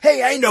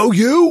Hey, I know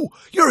you.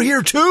 You're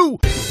here too.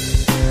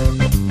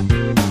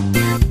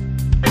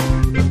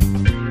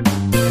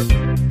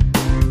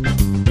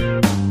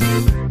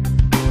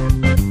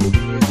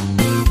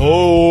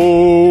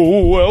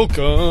 Oh,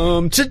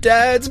 welcome to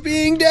Dads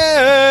Being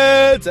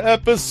Dads,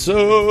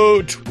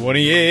 episode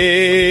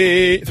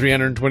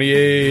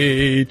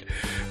 328.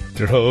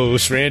 Their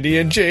hosts, Randy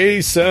and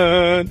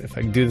Jason. If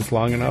I can do this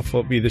long enough,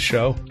 will it be the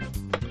show?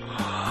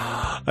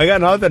 I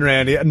got nothing,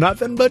 Randy.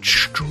 Nothing but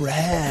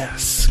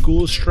stress.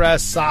 School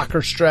stress,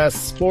 soccer stress,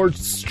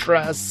 sports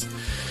stress.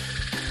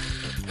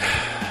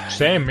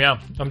 Same, yeah.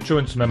 I'm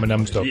chewing some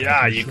M&M's though.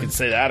 Yeah, you can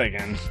say that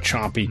again.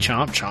 Chompy,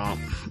 chomp, chomp.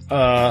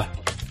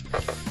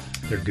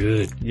 They're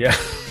good. Yeah.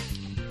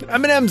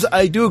 M&M's,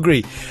 I do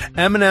agree.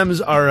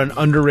 M&M's are an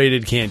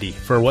underrated candy.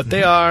 For what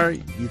they are,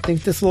 you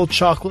think this little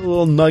chocolate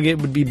little nugget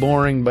would be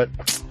boring, but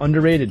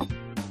underrated.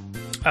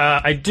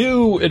 I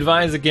do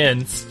advise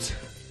against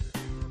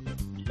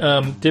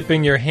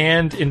dipping your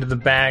hand into the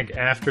bag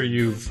after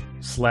you've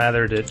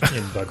slathered it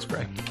in bug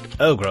spray.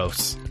 Oh,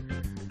 gross.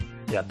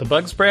 Yeah, the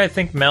bug spray, I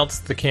think, melts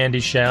the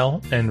candy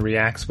shell and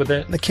reacts with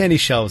it. The candy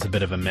shell is a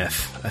bit of a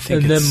myth. I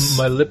think. And then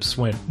my lips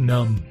went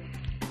numb.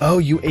 Oh,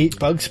 you ate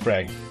bug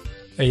spray.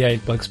 Yeah, I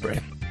ate bug spray.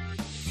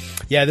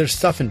 Yeah, there's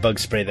stuff in bug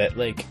spray that,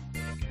 like,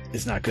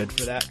 is not good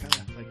for that kind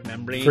of, like,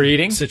 membrane for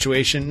eating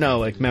situation. No,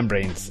 like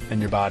membranes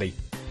in your body.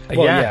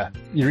 Well, yeah.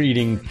 You're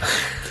eating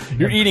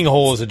a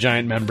hole as a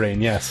giant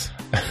membrane, yes.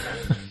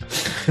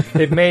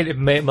 It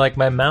made like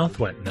my mouth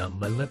went numb,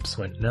 my lips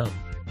went numb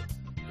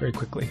very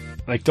quickly.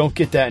 Like, don't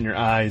get that in your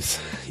eyes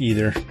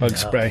either. Bug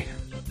spray.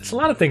 There's a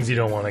lot of things you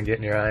don't want to get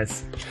in your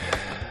eyes.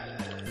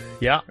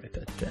 Yeah. Write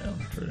that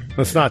down.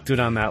 Let's not do it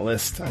on that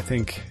list. I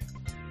think.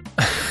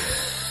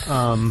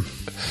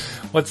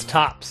 What's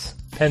tops?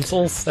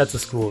 Pencils? That's a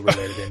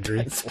school-related injury.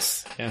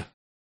 Pencils. Yeah.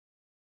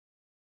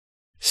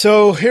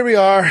 So here we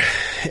are.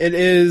 It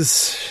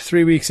is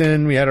 3 weeks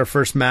in. We had our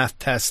first math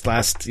test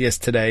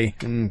yesterday,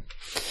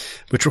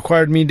 which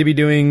required me to be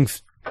doing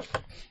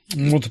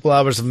multiple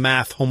hours of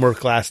math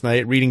homework last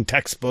night, reading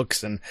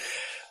textbooks and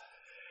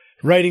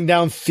writing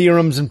down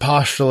theorems and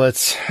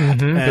postulates.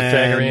 Mm-hmm.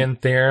 Pythagorean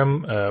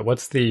theorem.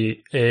 What's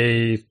the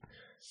A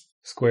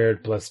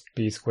squared plus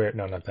B squared?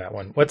 No, not that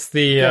one. What's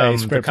the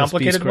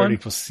complicated one?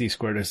 Equals C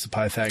squared is the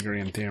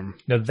Pythagorean theorem.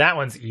 No, that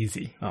one's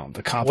easy. Oh,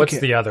 the complicated.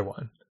 What's the other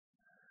one?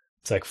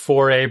 It's like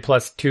 4A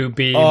plus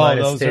 2B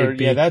minus 8B.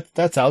 Yeah,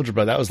 that's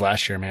algebra. That was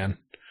last year, man.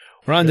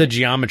 We're on to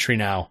geometry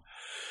now.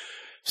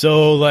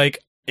 So, like,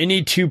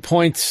 any 2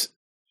 points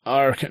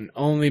can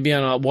only be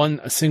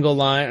on a single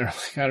line, or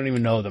like, I don't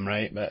even know them,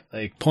 right? But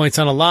like points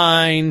on a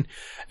line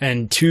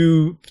and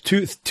two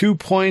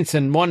points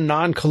and one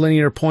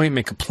non-collinear point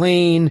make a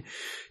plane.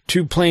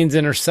 2 planes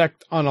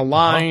intersect on a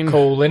line.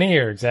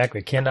 Collinear,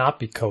 exactly. Cannot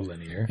be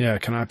collinear. Yeah,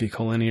 it cannot be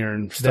collinear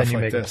and stuff then you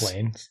like make this. A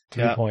plane.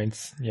 2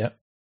 points. Yep.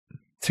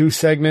 2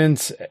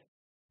 segments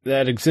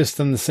that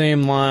exist on the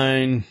same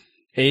line,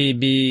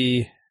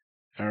 AB,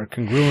 are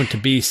congruent to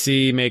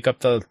BC, make up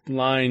the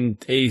line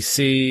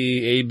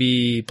AC,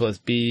 AB plus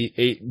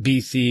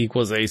BC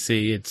equals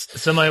AC.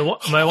 So my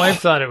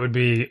wife thought it would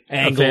be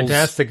angles. A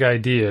fantastic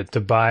idea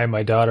to buy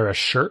my daughter a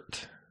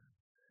shirt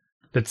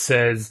that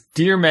says,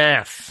 "Dear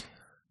Math,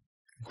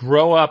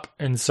 grow up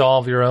and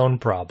solve your own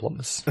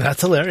problems."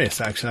 That's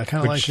hilarious, actually. I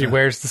kind of like that. Which she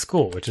wears to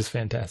school, which is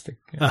fantastic.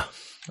 Yeah.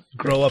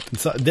 Grow up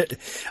and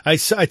I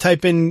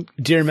type in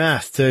 "Dear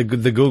Math" to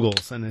the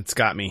Googles, and it's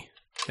got me.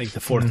 Like the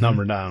fourth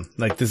number down.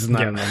 Like, this is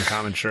not an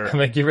uncommon shirt. I'm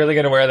like, you're really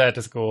going to wear that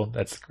to school?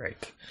 That's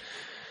great.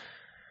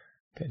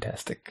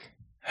 Fantastic.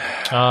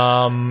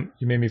 You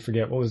made me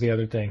forget. What was the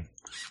other thing?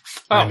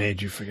 I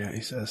made you forget, he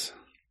says.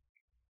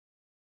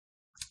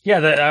 Yeah,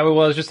 I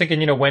was just thinking,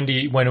 when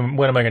am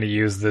I going to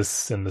use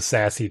this and the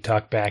sassy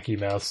talk back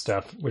email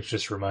stuff, which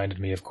just reminded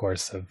me, of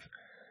course, of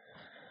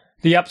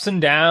the ups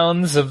and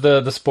downs of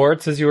the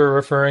sports, as you were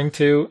referring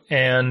to.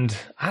 And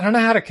I don't know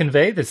how to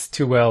convey this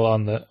too well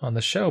on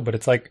the show, but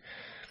it's like,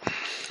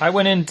 I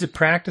went into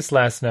practice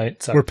last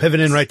night. We're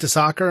pivoting right to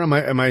soccer. Am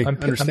I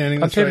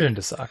understanding this right? I'm pivoting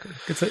to soccer.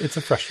 It's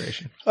a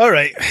frustration. All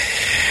right.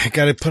 I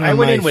got to put on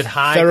my therapist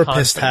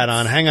confidence. hat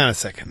on. Hang on a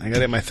second. I got to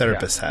get my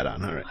therapist hat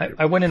on. All right.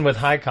 I went in with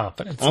high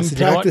confidence. I'm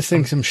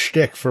practicing some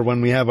shtick for when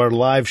we have our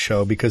live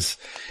show because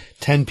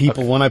 10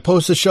 people, when I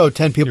post the show,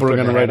 10 people are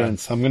going to write in.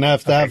 So I'm going to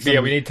have some,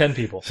 we need 10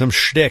 people. Some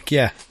shtick,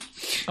 yeah.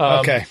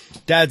 Okay.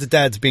 Dads at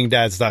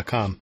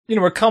dadsbeingdads.com.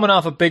 We're coming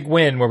off a big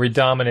win where we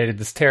dominated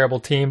this terrible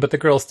team, but the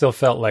girls still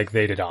felt like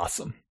they did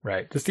awesome,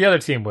 right? Because the other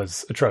team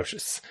was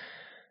atrocious.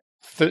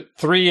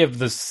 3 of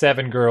the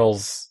 7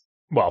 girls,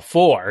 well,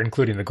 4,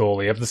 including the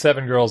goalie, of the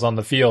 7 girls on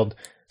the field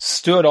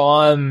stood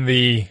in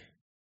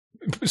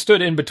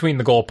between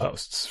the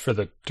goalposts for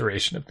the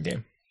duration of the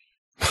game.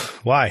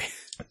 Why?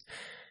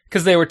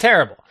 Because they were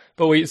terrible.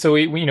 But we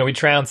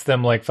trounced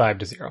them like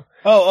 5-0.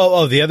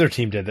 Oh, the other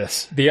team did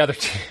this. The other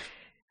team.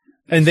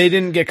 And they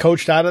didn't get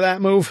coached out of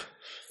that move?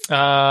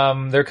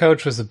 Their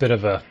coach was a bit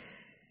of a,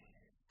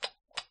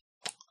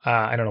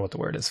 I don't know what the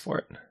word is for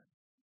it.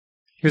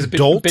 He was a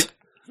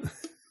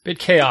bit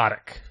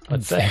chaotic,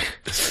 let's say.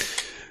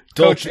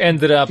 Coach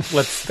ended up,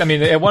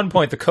 at one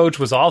point the coach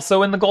was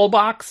also in the goal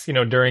box,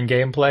 during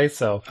gameplay.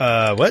 So,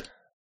 what?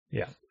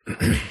 Yeah.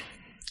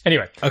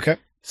 Anyway. Okay.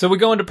 So we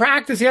go into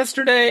practice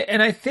yesterday,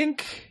 and I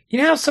think,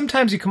 how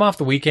sometimes you come off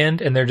the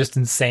weekend and they're just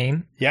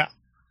insane? Yeah.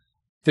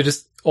 They're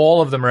just,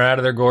 all of them are out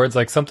of their gourds,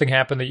 like something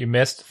happened that you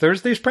missed.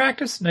 Thursday's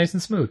practice, nice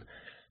and smooth.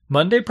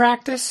 Monday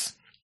practice,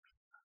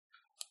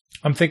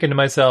 I'm thinking to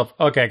myself,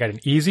 okay, I got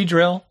an easy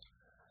drill.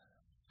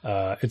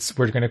 We're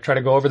going to try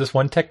to go over this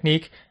one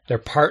technique. They're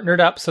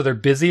partnered up, so they're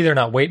busy. They're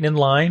not waiting in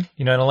line.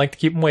 I don't like to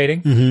keep them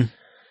waiting. Mm-hmm.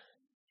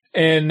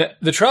 And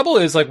the trouble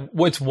is,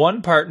 it's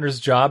one partner's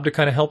job to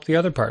kind of help the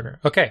other partner.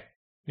 Okay,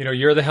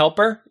 you're the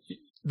helper.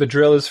 The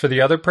drill is for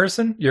the other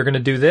person. You're going to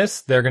do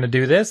this. They're going to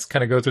do this.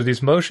 Kind of go through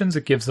these motions.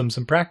 It gives them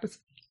some practice.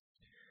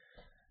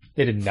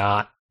 They did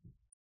not.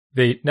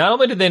 Not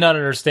only did they not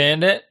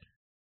understand it,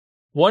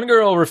 one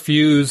girl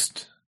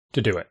refused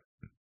to do it.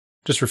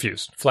 Just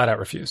refused. Flat out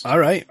refused. All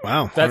right.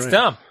 Wow. That's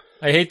dumb.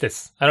 I hate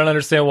this. I don't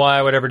understand why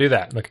I would ever do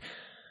that. Like,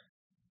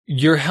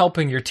 you're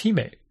helping your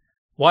teammate.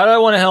 Why do I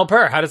want to help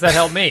her? How does that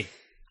help me?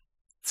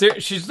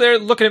 She's there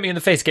looking at me in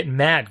the face, getting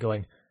mad,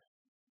 going,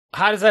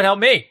 how does that help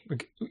me?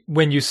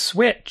 When you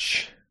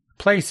switch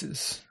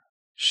places,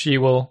 she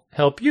will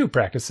help you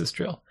practice this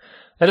drill.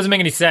 That doesn't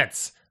make any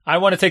sense. I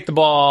want to take the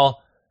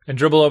ball and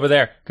dribble over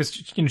there. Because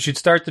she'd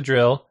start the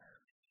drill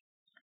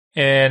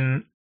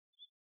and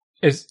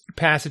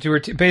pass it to her.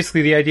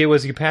 Basically, the idea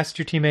was you pass it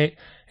to your teammate,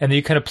 and then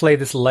you kind of play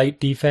this light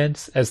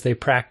defense as they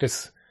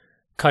practice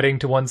cutting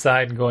to one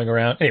side and going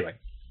around. Anyway,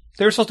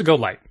 they were supposed to go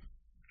light.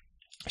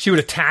 She would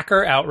attack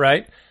her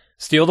outright,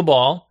 steal the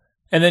ball,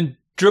 and then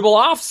dribble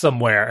off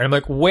somewhere. And I'm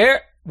like,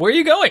 where are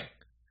you going?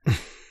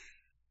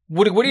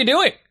 What are you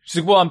doing?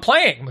 She's like, well, I'm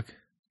playing. I'm like,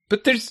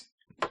 but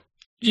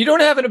you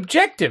don't have an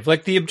objective.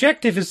 Like, the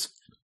objective is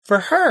for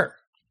her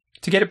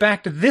to get it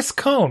back to this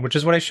cone, which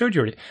is what I showed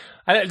you already.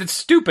 That's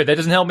stupid. That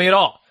doesn't help me at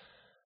all.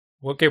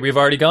 Okay, we've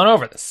already gone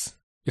over this.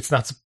 It's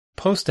not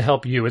supposed to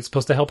help you. It's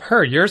supposed to help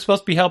her. You're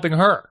supposed to be helping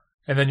her.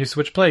 And then you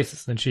switch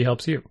places, and then she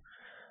helps you.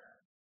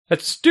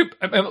 That's stupid.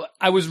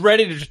 I was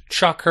ready to just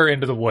chuck her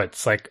into the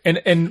woods.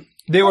 And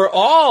they were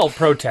all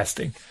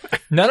protesting.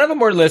 None of them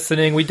were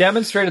listening. We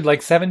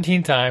demonstrated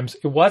 17 times.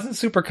 It wasn't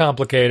super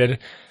complicated.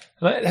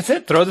 That's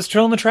it. Throw this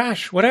drill in the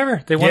trash.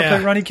 Whatever. They want to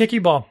play runny kicky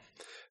ball.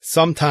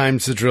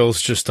 Sometimes the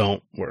drills just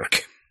don't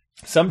work.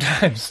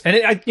 Sometimes. And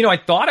I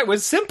thought it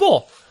was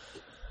simple.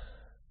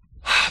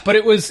 But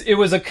it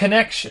was a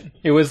connection.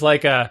 It was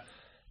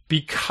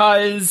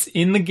because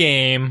in the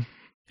game,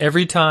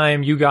 every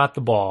time you got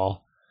the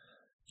ball,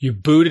 you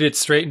booted it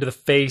straight into the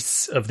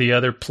face of the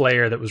other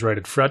player that was right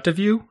in front of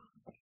you.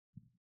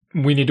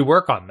 We need to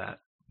work on that.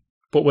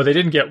 But what they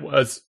didn't get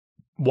was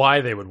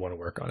why they would want to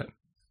work on it.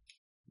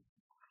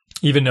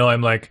 Even though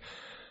I'm like,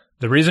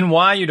 the reason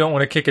why you don't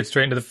want to kick it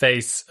straight into the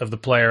face of the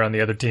player on the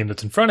other team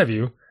that's in front of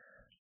you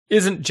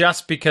isn't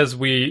just because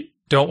we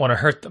don't want to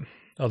hurt them.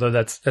 Although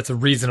that's a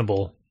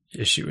reasonable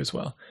issue as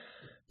well.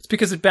 It's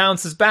because it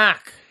bounces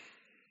back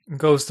and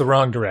goes the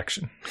wrong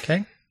direction.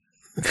 Okay?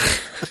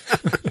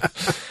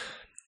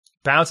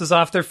 Bounces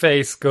off their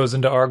face, goes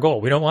into our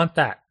goal. We don't want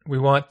that. We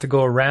want to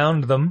go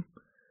around them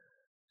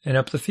and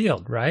up the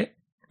field, right?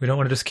 We don't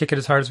want to just kick it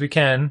as hard as we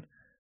can,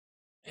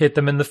 hit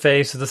them in the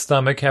face or the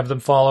stomach, have them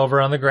fall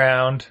over on the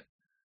ground,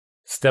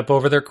 step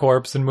over their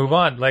corpse, and move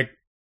on.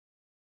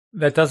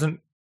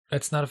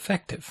 That's not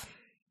effective.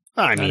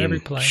 I mean, every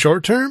play.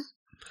 Short term?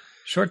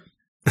 Short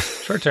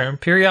term.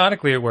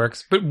 Periodically it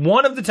works. But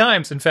one of the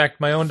times, in fact,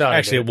 my own daughter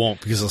Actually, it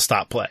won't because it'll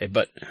stop play.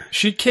 But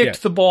she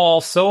kicked the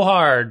ball so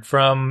hard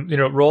from,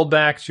 rolled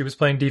back. She was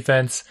playing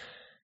defense.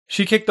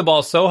 She kicked the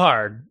ball so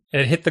hard,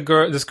 and it hit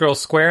this girl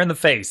square in the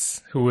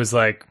face, who was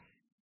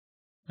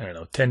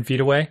 10 feet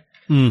away.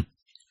 Mm.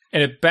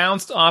 And it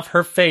bounced off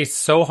her face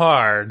so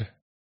hard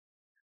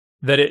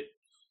that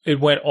it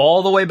went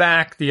all the way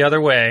back the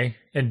other way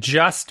and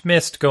just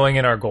missed going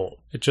in our goal.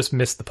 It just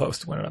missed the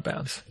post and went out of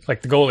bounds. The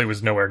goalie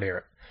was nowhere near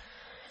it.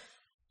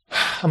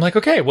 I'm like,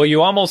 okay, well,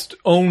 you almost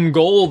own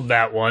goaled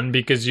that one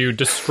because you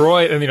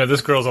destroyed, and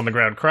this girl's on the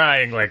ground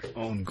crying,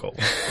 own goal.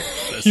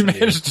 You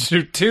managed to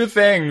do two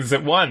things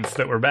at once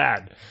that were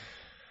bad.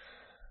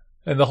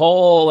 And the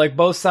whole,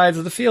 both sides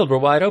of the field were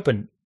wide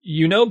open.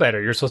 You know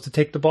better. You're supposed to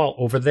take the ball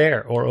over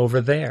there or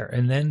over there.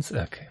 And then,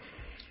 okay.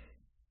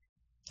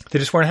 They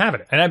just weren't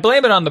having it. And I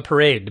blame it on the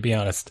parade, to be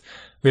honest.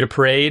 We had a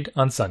parade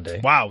on Sunday.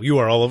 Wow, you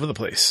are all over the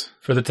place.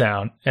 For the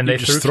town. And You're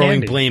they just threw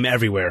throwing candy. blame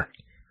everywhere.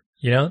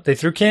 They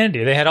threw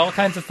candy. They had all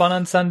kinds of fun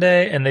on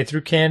Sunday, and they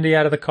threw candy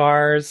out of the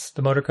cars,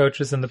 the motor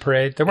coaches in the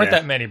parade. There weren't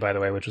that many, by the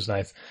way, which was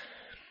nice.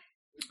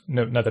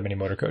 No, not that many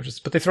motor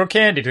coaches. But they throw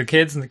candy to the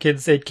kids, and the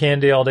kids ate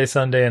candy all day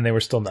Sunday, and they were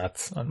still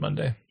nuts on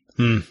Monday.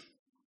 Hmm.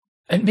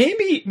 And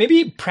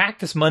maybe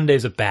practice Monday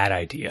is a bad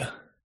idea.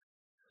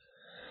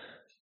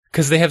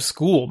 Because they have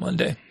school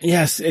Monday.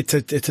 Yes, it's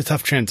a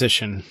tough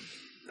transition.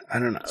 I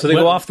don't know. So they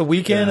go off the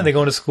weekend and they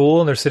go to school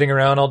and they're sitting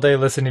around all day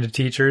listening to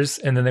teachers,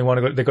 and then they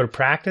go to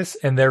practice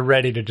and they're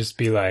ready to just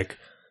be like,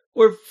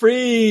 we're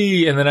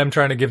free. And then I'm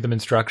trying to give them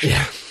instruction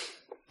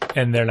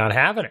and they're not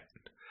having it.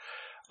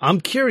 I'm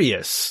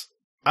curious.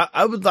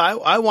 I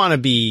want to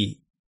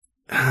be,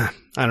 I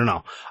don't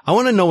know. I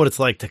want to know what it's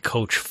like to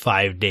coach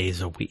 5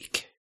 days a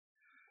week.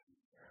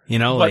 You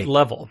know, What like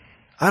level?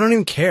 I don't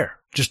even care.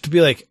 Just to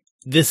be like,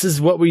 this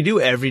is what we do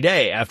every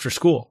day after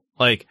school.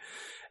 Like,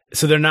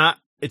 so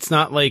it's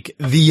not like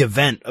the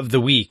event of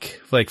the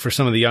week. Like for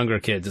some of the younger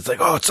kids, it's like,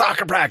 oh, it's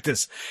soccer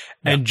practice.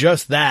 Yeah. And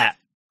just that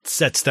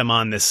sets them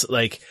on this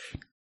like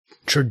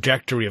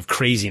trajectory of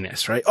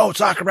craziness, right? Oh, it's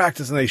soccer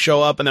practice. And they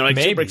show up and they're like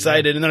super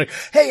excited. And they're like,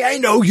 hey, I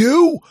know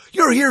you.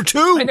 You're here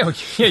too. I know.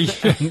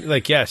 Yeah.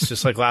 Like, yes,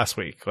 just like last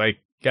week. Like,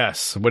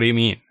 yes. What do you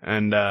mean?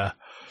 And, I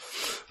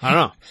don't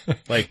know.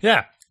 Like,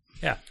 yeah.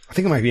 I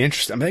think it might be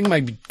interesting. I think it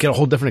might get a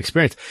whole different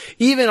experience.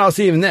 I'll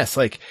see even this,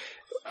 like,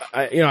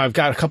 I've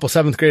got a couple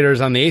 7th graders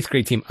on the 8th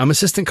grade team. I'm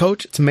assistant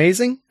coach. It's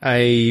amazing.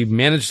 I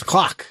manage the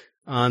clock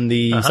on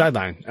the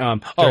sideline.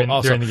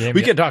 During the game,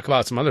 we could talk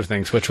about some other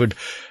things, which would,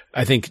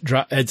 I think,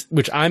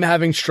 which I'm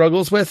having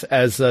struggles with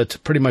as a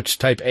pretty much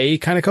type A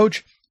kind of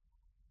coach.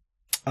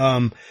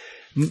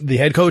 The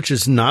head coach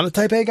is not a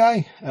type A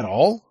guy at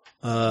all.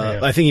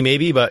 I think he may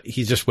be, but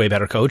he's just way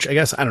better coach, I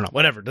guess. I don't know.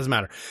 Whatever. Doesn't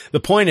matter. The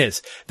point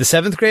is the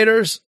 7th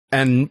graders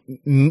and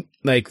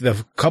like the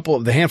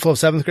handful of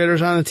 7th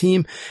graders on the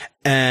team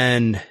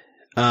and,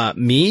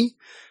 me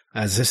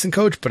as assistant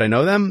coach, but I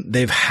know them.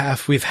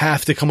 We've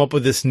have to come up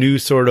with this new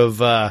sort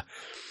of,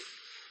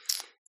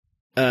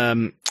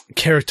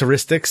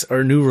 characteristics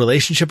or new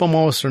relationship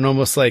almost, or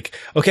almost like,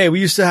 okay, we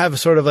used to have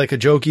sort of like a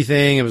jokey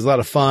thing. It was a lot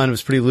of fun. It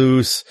was pretty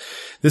loose.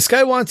 This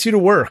guy wants you to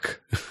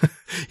work.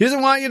 He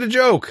doesn't want you to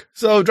joke.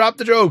 So drop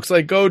the jokes,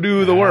 like go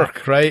do the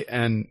work, right?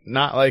 And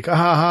not like,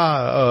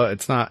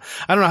 it's not,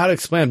 I don't know how to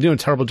explain. I'm doing a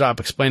terrible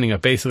job explaining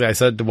it. Basically, I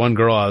said to one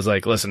girl, I was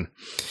like, listen,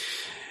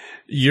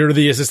 you're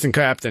the assistant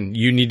captain.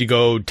 You need to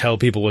go tell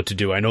people what to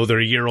do. I know they're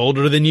a year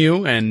older than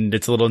you and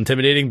it's a little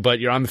intimidating, but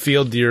you're on the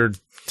field. You're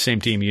same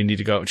team. You need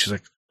to go. And she's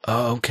like,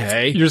 oh,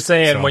 okay. You're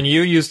saying when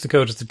you used to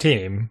coach the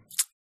team,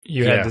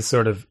 you had this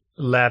sort of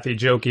laughy,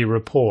 jokey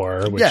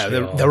rapport. Which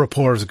the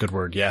rapport is a good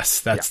word. Yes,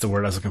 that's the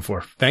word I was looking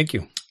for. Thank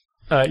you.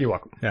 You're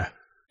welcome. Yeah.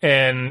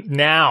 And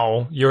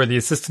now you're the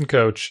assistant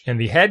coach, and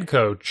the head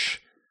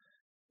coach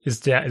is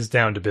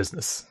down to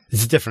business.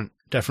 It's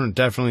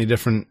definitely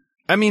different.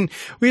 I mean,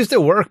 we used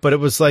to work, but it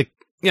was like,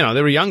 you know,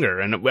 they were younger,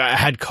 and I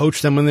had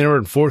coached them when they were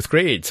in 4th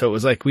grade. So it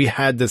was like we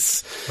had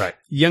this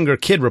younger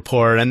kid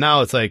rapport, and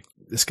now it's like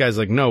this guy's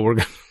like, no, we're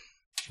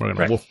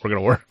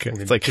gonna work.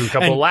 It's like do a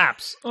couple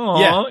laps.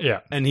 Aww,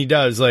 yeah. And he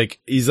does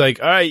he's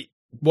like, all right,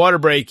 water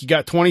break. You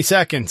got 20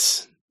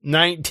 seconds.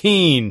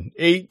 19,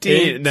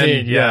 18. And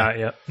then,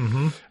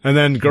 Mm-hmm. And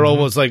then girl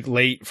was like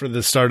late for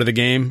the start of the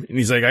game, and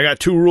he's like, I got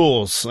 2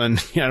 rules, and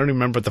I don't even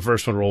remember what the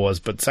first one rule was,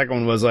 but the second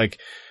one was like.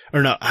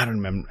 Or no, I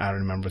don't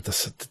remember what the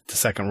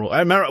second rule.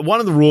 I remember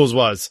one of the rules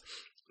was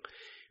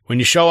when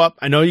you show up,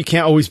 I know you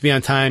can't always be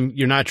on time.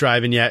 You're not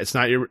driving yet. It's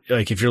not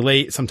if you're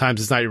late,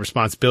 sometimes it's not your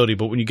responsibility,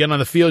 but when you get on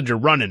the field, you're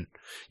running.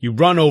 You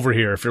run over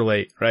here if you're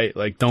late, right?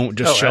 Like don't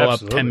just show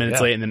up 10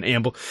 minutes late and then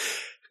amble.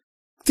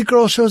 The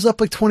girl shows up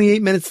like 28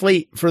 minutes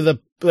late for the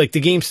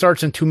game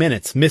starts in 2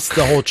 minutes. Missed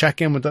the whole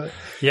check-in with the,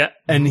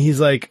 and he's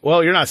like,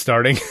 well, you're not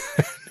starting.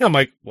 I'm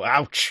like, well,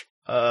 ouch.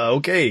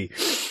 Okay.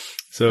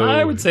 So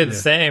I would say the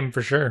same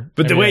for sure.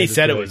 But the way he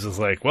said it was just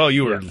like, well,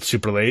 you were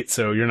super late,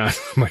 so you're not.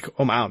 I'm like,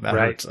 oh, wow, that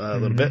hurts a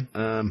little bit.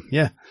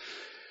 Yeah.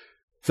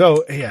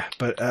 So, yeah,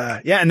 but,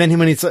 and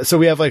then so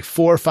we have like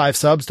 4 or 5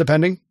 subs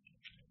depending.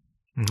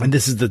 Mm-hmm. And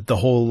this is the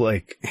whole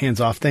like hands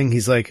off thing.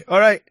 He's like, all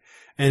right.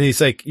 And he's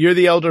like, you're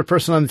the elder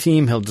person on the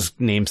team. He'll just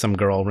name some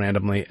girl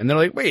randomly. And they're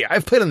like, wait,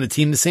 I've played on the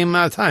team the same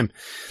amount of time.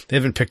 They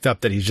haven't picked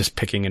up that he's just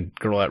picking a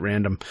girl at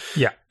random.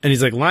 Yeah. And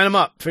he's like, line them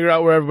up, figure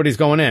out where everybody's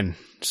going in.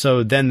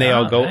 So then they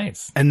all go,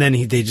 and then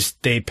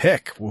they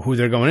pick who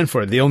they're going in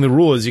for. The only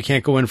rule is you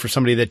can't go in for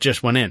somebody that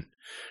just went in,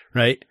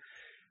 right?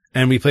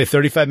 And we play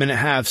 35-minute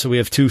halves, so we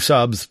have 2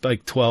 subs,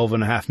 like 12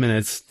 and a half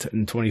minutes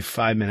and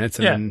 25 minutes,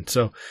 and then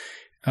so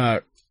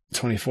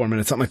 24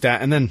 minutes, something like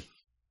that. And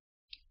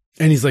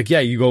he's like,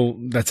 yeah, you go,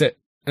 that's it.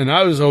 And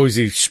I was always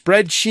these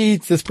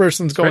spreadsheets. This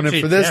person's going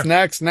in for this,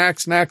 next,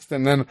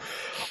 and then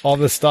all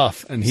this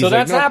stuff. And he's so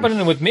that's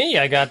happening with me.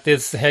 I got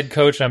this head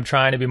coach. I'm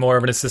trying to be more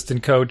of an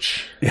assistant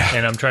coach,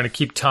 and I'm trying to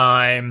keep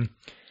time.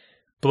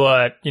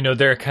 But, you know,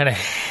 they're kind of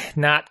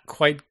not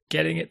quite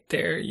getting it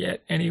there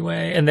yet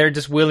anyway. And they're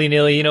just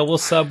willy-nilly, you know, we'll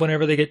sub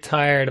whenever they get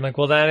tired. I'm like,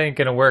 well, that ain't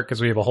going to work because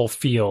we have a whole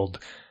field.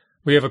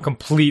 We have a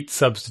complete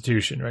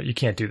substitution, right? You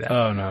can't do that.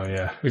 Oh, no,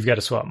 yeah. We've got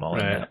to swap them all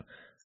in now.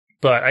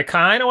 But I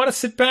kind of want to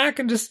sit back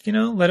and just, you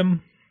know, let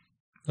him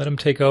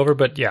take over.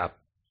 But yeah,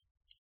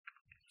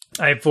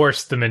 I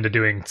forced them into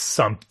doing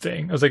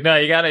something. I was like, no,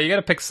 you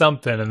gotta pick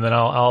something, and then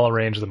I'll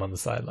arrange them on the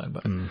sideline.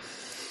 But and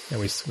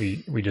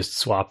we just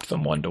swapped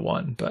them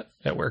 1-to-1. But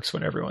it works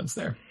when everyone's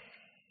there.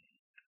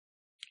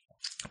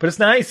 But it's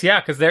nice,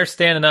 yeah, because they're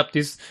standing up.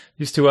 These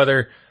 2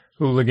 other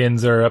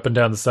hooligans are up and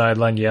down the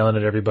sideline yelling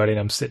at everybody,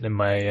 and I'm sitting in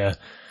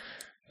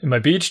my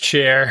beach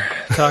chair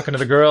talking to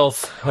the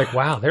girls. Like,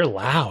 wow, they're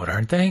loud,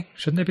 aren't they?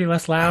 Shouldn't they be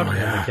less loud? Oh,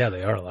 yeah. Like, yeah,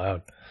 they are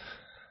loud.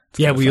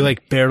 Yeah, we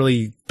like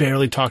barely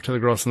talk to the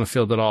girls on the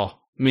field at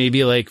all.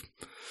 Maybe like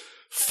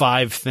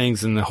 5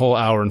 things in the whole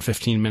hour and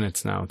 15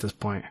 minutes now at this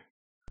point.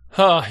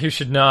 Oh, you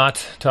should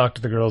not talk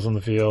to the girls on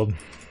the field.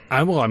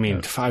 I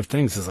 5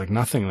 things is like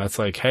nothing. That's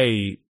like,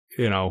 hey,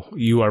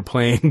 you are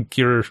playing,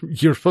 you're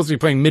supposed to be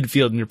playing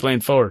midfield and you're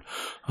playing forward.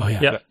 Oh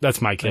yeah.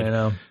 That's my kid. I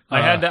know.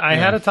 I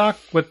had to talk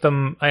with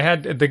them. I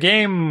had the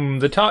game,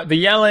 the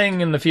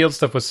yelling and the field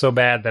stuff was so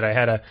bad that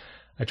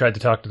I tried to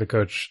talk to the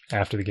coach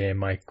after the game,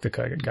 Mike, the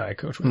guy I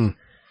coach with.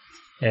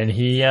 And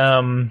he,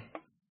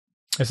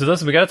 I said,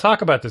 listen, we got to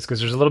talk about this because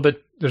there's a little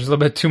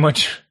bit too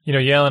much,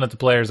 yelling at the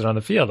players that are on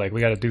the field. Like,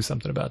 we got to do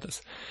something about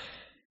this.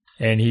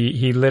 And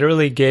he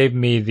literally gave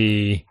me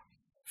the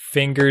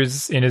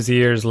fingers in his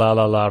ears, la,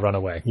 la, la, run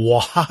away.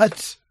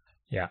 What?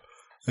 Yeah.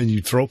 And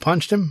you throat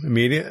punched him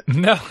immediately?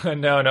 No.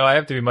 I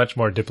have to be much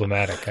more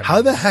diplomatic.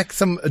 How the heck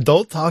some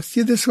adult talks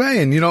to you this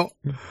way and you don't?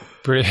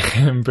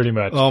 Pretty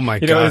much. Oh my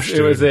gosh!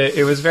 It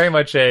was very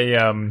much a.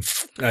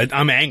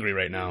 I'm angry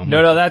right now.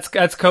 No,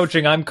 that's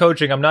coaching. I'm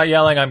coaching. I'm not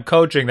yelling. I'm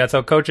coaching. That's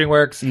how coaching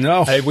works.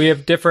 No, we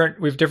have different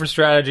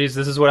strategies.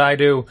 This is what I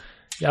do.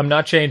 I'm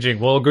not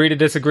changing. We'll agree to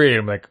disagree.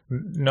 I'm like,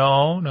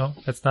 no,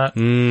 that's not.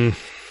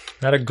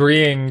 Not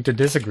agreeing to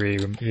disagree.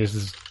 This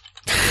is.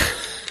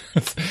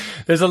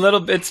 There's a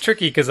little. It's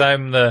tricky because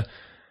I'm the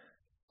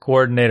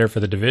coordinator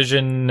for the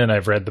division and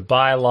I've read the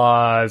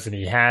bylaws and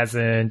he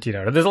hasn't,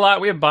 there's a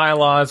lot. We have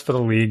bylaws for the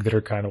league that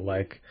are kind of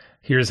like,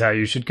 here's how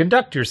you should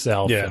conduct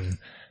yourself. Yeah. And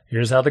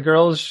here's how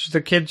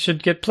the kids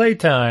should get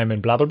playtime and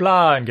blah, blah,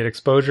 blah, and get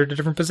exposure to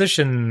different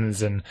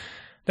positions. And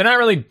they're not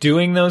really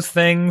doing those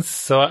things.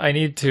 So I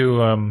need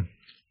to,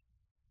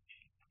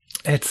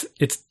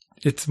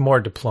 it's more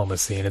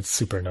diplomacy and it's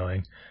super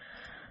annoying,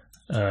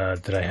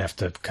 that I have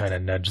to kind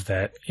of nudge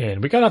that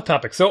in. We got off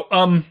topic.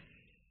 So,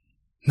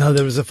 no,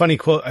 there was a funny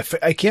quote.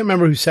 I can't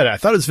remember who said it. I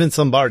thought it was Vince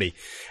Lombardi.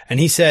 And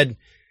he said,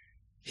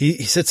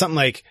 he said something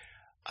like,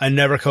 I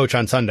never coach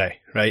on Sunday,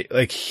 right?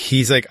 Like,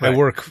 he's like, right. I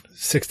work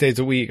 6 days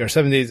a week or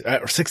 7 days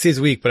or 6 days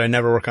a week, but I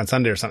never work on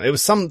Sunday or something. It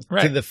was to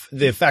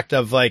the effect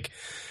of like,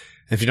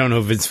 if you don't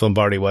know who Vince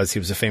Lombardi was, he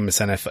was a famous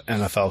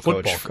NFL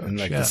coach in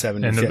like the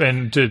 70s.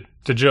 And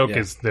the joke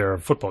is there are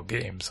football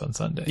games on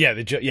Sunday. Yeah,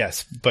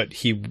 yes, but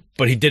he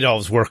did all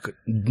his work.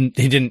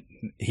 He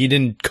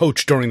didn't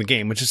coach during the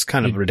game, which is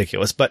kind of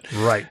ridiculous. But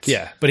right,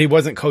 yeah, but he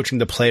wasn't coaching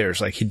the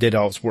players. Like, he did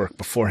all his work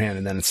beforehand,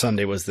 and then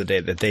Sunday was the day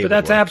that they. But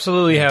that's work.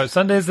 Absolutely how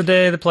Sunday is the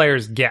day the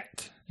players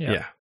get.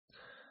 Yeah.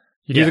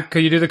 You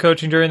do the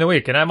coaching during the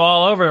week, and I'm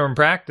all over in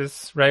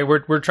practice. Right,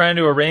 we're trying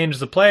to arrange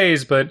the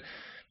plays, but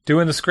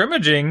doing the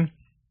scrimmaging.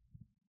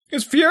 I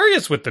was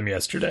furious with them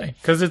yesterday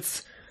because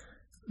it's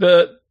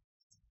the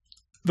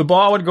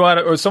ball would go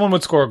out or someone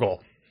would score a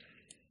goal,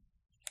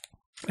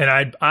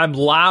 and I'm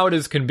loud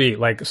as can be,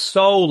 like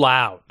so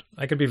loud.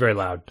 I could be very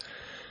loud.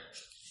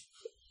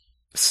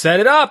 Set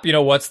it up.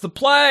 What's the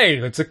play?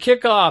 It's a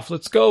kickoff.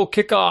 Let's go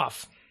kick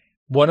off.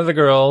 One of the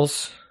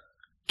girls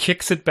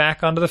kicks it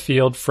back onto the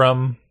field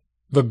from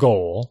the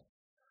goal,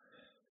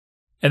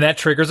 and that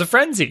triggers a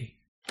frenzy.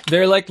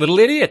 They're like little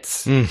idiots.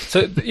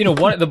 So,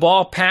 the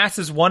ball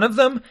passes one of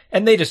them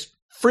and they just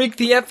freak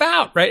the F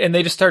out, right? And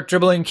they just start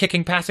dribbling,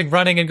 kicking, passing,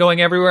 running, and going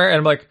everywhere. And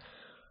I'm like,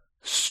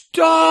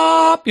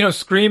 stop,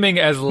 screaming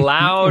as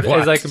loud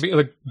as I could be.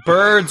 Like,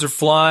 birds are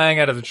flying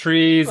out of the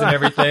trees and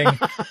everything.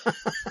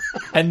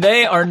 And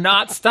they are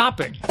not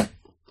stopping.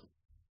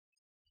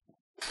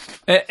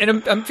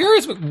 And I'm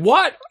furious.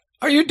 What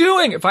are you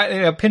doing? If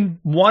I pinned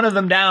one of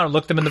them down and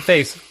looked them in the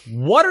face,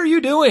 what are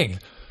you doing?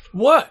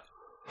 What?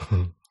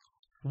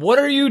 What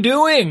are you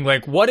doing?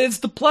 Like, what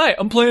is the play?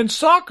 I'm playing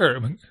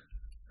soccer.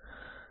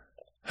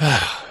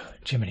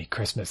 Jiminy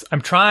Christmas.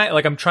 I'm trying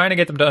to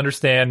get them to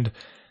understand,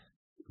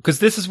 because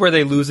this is where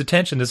they lose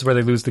attention. This is where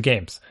they lose the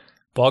games.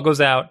 Ball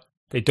goes out.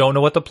 They don't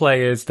know what the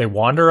play is. They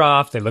wander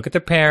off. They look at their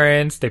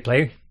parents. They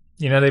play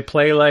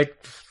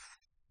like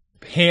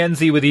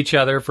handsy with each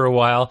other for a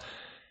while.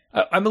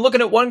 I'm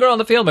looking at one girl on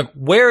the field. I'm like,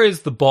 where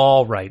is the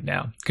ball right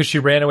now? Because she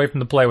ran away from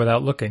the play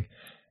without looking.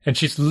 And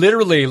she's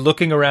literally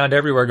looking around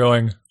everywhere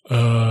going,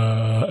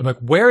 I'm like,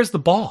 where is the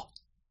ball?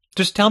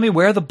 Just tell me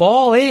where the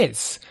ball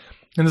is.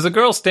 And there's a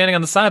girl standing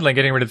on the sideline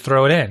getting ready to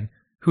throw it in,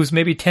 who's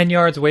maybe 10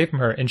 yards away from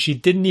her, and she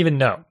didn't even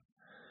know.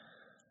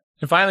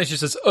 And finally she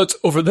says, oh, it's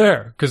over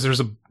there, because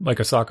there's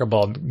a soccer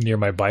ball near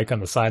my bike on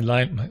the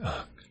sideline. I'm like,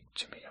 oh,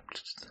 Jimmy, I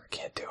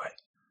can't do it.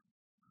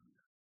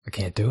 I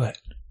can't do it.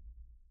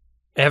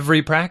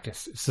 Every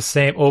practice, it's the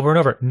same over and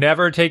over.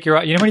 Never take your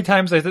eye. You know how many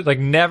times I said, like,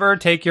 never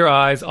take your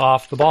eyes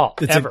off the ball.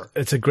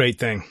 It's a great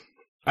thing.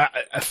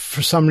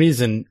 For some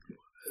reason,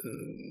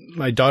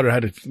 my daughter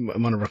had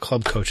one of her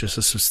club coaches.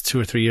 This was 2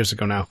 or 3 years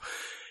ago now,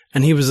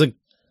 and he was a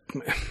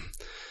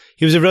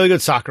really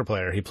good soccer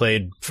player. He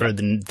played for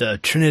the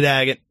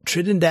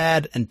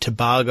Trinidad and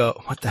Tobago.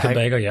 What the heck?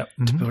 Tobago, yeah.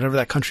 Mm-hmm. Whatever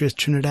that country is,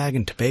 Trinidad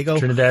and Tobago.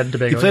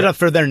 He played up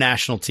for their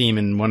national team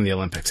in one of the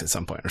Olympics at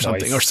some point or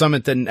something, or some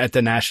at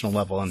the national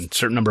level, and a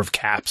certain number of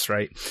caps,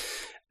 right?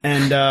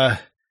 And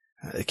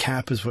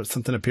Cap is what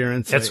something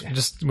appearance. That's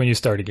just when you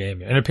start a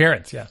game. An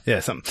appearance, yeah. Yeah,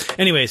 something.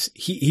 Anyways,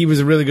 he was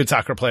a really good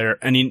soccer player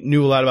and he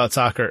knew a lot about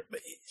soccer.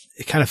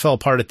 It kind of fell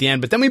apart at the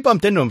end, but then we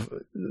bumped into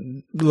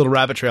him, a little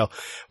rabbit trail.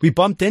 We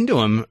bumped into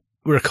him.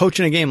 We were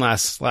coaching a game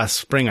last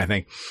spring, I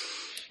think.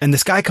 And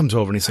this guy comes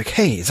over and he's like,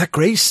 "Hey, is that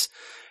Grace?"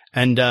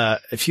 And,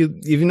 if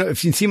you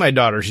see my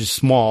daughter, she's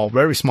small,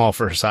 very small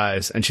for her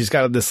size. And she's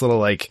got this little,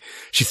 like,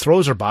 she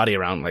throws her body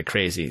around like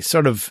crazy,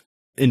 sort of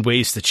in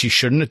ways that she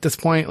shouldn't at this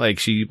point. Like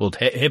she will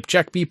hip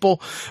check people,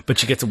 but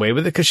she gets away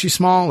with it because she's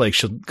small. Like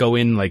she'll go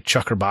in, like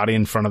chuck her body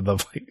in front of the,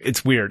 like,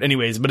 it's weird.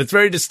 Anyways, but it's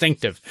very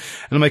distinctive.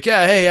 And I'm like,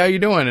 "Yeah, hey, how you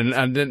doing?"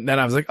 And then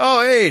I was like,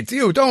 "Oh, hey, it's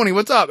you, Tony.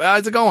 What's up?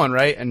 How's it going?"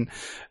 Right. And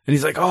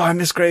he's like, "Oh, I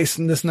miss Grace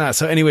and this and that."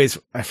 So anyways,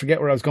 I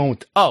forget where I was going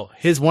with. Oh,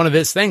 one of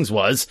his things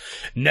was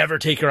never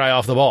take your eye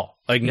off the ball.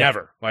 Like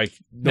never, like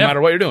no matter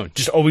what you're doing,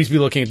 just always be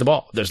looking at the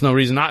ball. There's no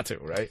reason not to,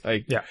 right?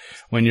 Like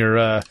when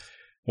you're,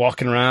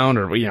 walking around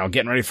or,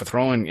 getting ready for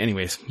throwing.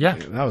 Anyways. Yeah.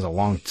 That was a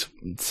long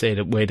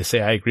way to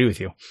say I agree with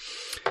you.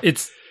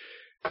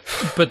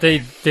 But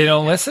they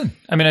don't listen.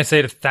 I mean, I say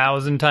it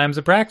 1,000 times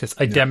a practice.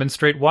 I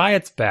demonstrate why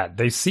it's bad.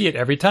 They see it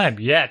every time.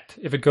 Yet,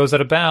 if it goes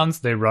out of bounds,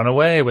 they run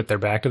away with their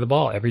back to the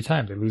ball every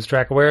time. They lose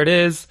track of where it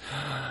is.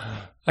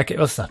 Okay,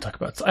 let's not talk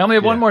about it. I only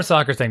have one more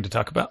soccer thing to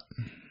talk about.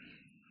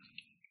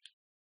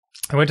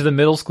 I went to the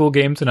middle school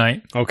game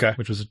tonight. Okay.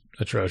 Which was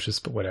atrocious,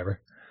 but whatever.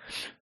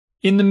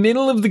 In the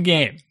middle of the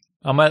game,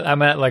 I'm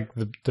at like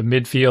the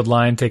midfield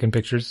line taking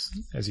pictures,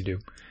 as you do.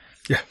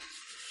 Yeah.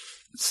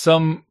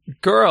 Some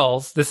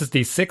girls, this is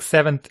the 6th,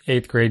 7th,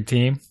 8th grade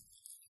team.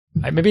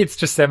 Maybe it's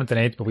just 7th and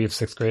 8th, but we have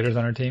 6th graders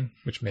on our team,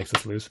 which makes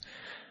us lose.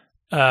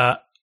 In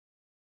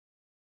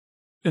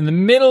the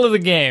middle of the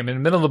game, in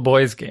the middle of the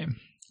boys' game,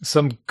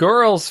 some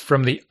girls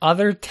from the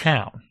other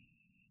town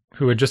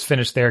who had just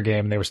finished their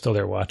game, and they were still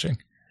there watching,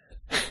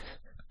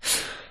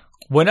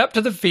 went up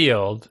to the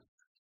field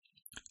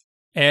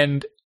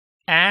and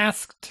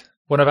asked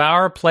one of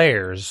our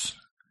players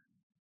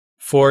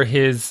for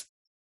his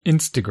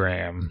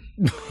Instagram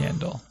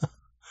handle.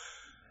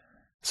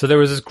 So there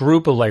was this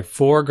group of like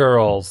 4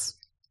 girls,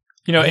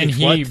 and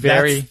he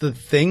That's the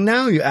thing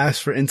now? You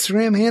ask for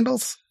Instagram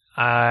handles?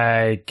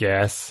 I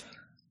guess.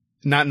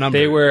 Not number.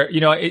 They were,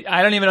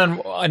 I don't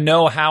even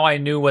know how I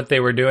knew what they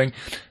were doing,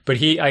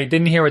 but I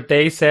didn't hear what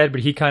they said,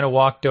 but he kind of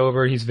walked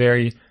over. He's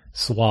very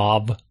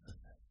suave,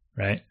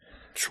 right?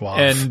 Suave.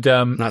 And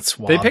not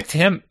suave. They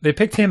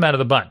picked him out of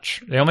the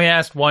bunch. They only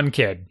asked one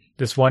kid.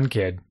 This one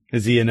kid.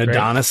 Is he an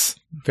Adonis?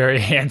 Very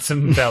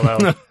handsome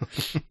fellow.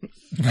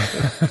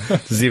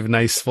 Does he have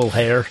nice full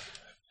hair?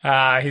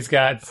 He's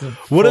got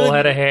full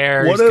head of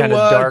hair. What he's do kind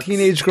of dark,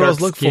 teenage girls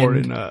look for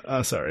skinned.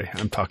 in sorry,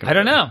 I'm talking. I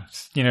don't know.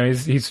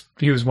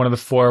 He was one of the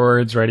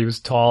forwards, right? He was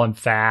tall and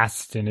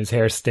fast, and his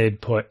hair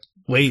stayed put.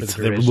 Wait,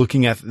 so they were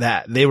looking at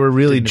that. They were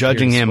really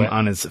judging him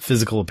on his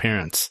physical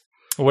appearance.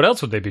 What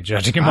else would they be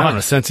judging him on?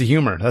 A sense of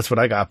humor. That's what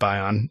I got by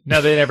on. No,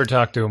 they never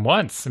talked to him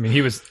once. I mean,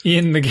 he was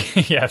in the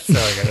game. Yeah,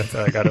 that's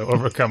how I got to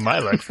overcome my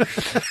luck.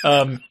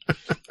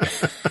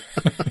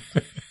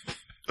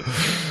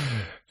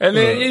 And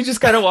then he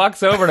just kind of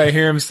walks over, and I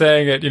hear him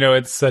saying it.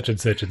 It's such and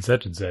such and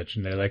such and such,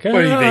 and they're like, "What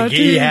do you think?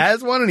 He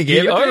has one, and he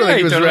gave it to him. Like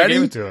he was ready."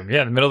 Gave it to him.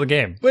 Yeah, in the middle of the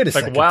game. Wait a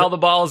second. Like while the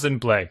ball is in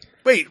play.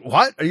 Wait,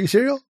 what? Are you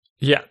serious?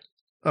 Yeah.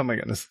 Oh my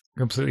goodness.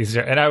 Completely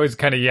serious. And I was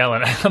kind of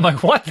yelling. I'm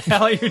like, "What the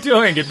hell are you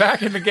doing? Get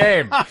back in the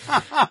game!"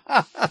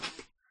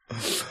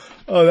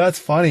 Oh, that's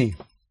funny.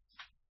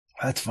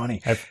 That's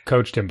funny. I've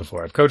coached him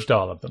before. I've coached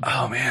all of them.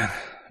 Oh man.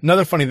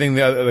 Another funny thing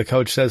the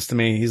coach says to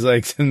me, he's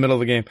like in the middle of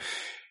the game.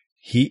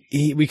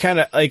 We kind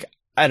of like,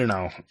 I don't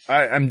know.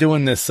 I'm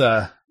doing this,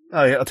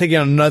 I'll take you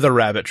on another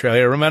rabbit trail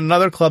here. I'm at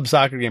another club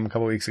soccer game a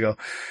couple weeks ago,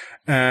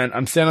 and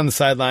I'm standing on the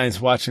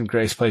sidelines watching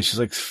Grace play. She's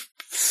like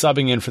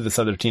subbing in for this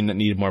other team that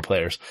needed more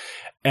players.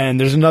 And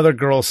there's another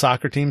girls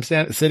soccer team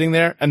sitting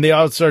there, and they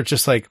all start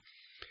just like,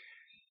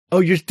 "Oh,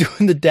 you're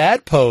doing the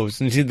dad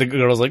pose." And the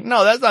girl's like,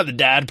 "No, that's not the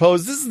dad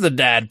pose. This is the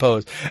dad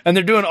pose." And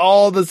they're doing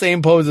all the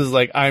same poses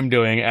like I'm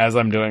doing as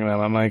I'm doing them.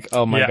 I'm like,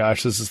 oh my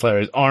gosh, this is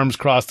hilarious. Arms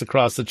crossed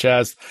across the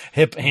chest,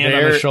 hand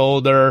on the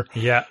shoulder.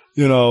 Yeah.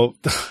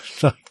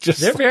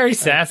 Just they're very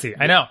sassy.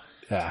 I know.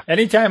 Yeah.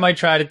 Anytime I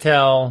try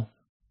to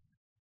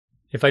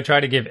if I try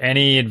to give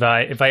any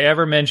advice, if I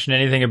ever mention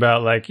anything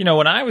about like,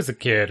 when I was a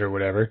kid or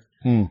whatever,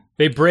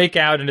 they break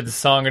out into the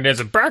song and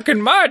dance, "Back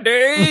in my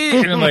day."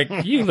 And I'm like,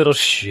 "You little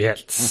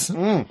shits."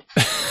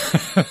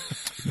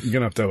 You're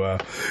going to have to,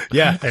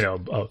 yeah. I know.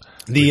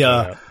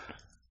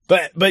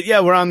 But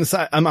yeah, we're on the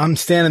side. I'm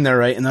standing there,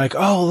 right? And they're like,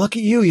 "Oh, look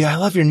at you. Yeah, I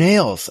love your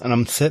nails." And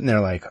I'm sitting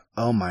there like,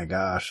 oh my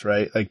gosh,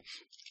 right? Like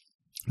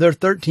they're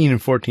 13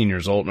 and 14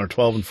 years old and are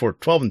 12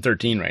 and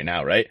 13 right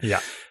now, right? Yeah.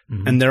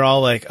 Mm-hmm. And they're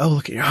all like, "Oh,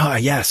 look at you. Oh,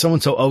 yeah,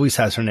 so-and-so always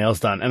has her nails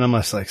done." And I'm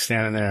just like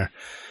standing there.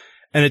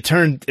 And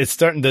it's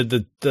starting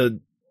the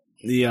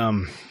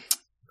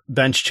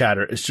bench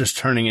chatter is just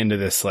turning into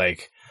this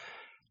like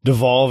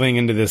devolving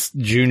into this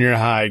junior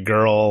high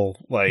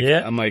girl. Like,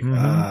 I'm like,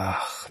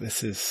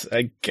 this is,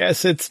 I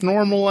guess it's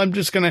normal. I'm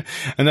just going to,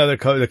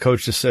 the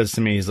coach just says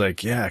to me, he's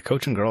like, yeah,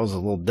 coaching girls is a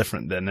little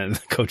different than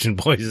coaching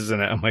boys,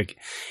 isn't it? I'm like,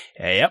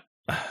 yep.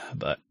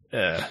 But,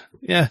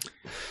 yeah.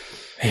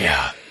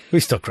 We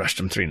still crushed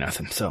them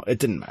 3-0, so it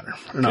didn't matter.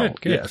 No,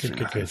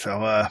 good.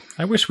 So,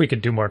 I wish we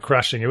could do more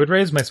crushing. It would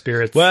raise my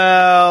spirits.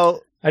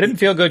 Well, I didn't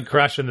feel good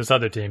crushing this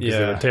other team because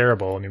they were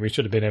terrible. I mean, we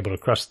should have been able to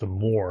crush them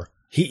more.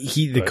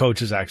 The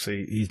coach is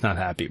actually, he's not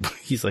happy.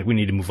 He's like, we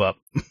need to move up.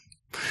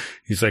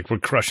 He's like, we're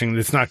crushing.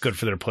 It's not good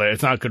for their player.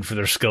 It's not good for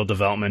their skill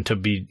development to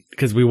be,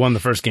 because we won the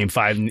first game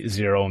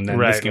 5-0 and then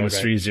this game was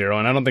 3-0.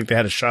 And I don't think they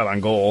had a shot on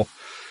goal.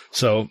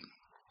 So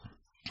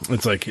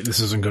it's like, this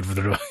isn't good for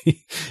their,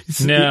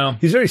 no.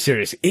 He's very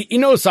serious. He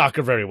knows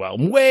soccer very well,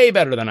 way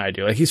better than I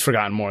do. Like, he's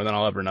forgotten more than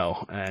I'll ever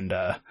know. And,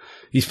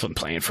 he's been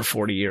playing for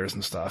 40 years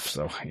and stuff.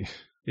 So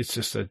it's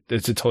just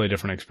it's a totally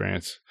different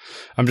experience.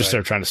 I'm just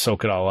there trying to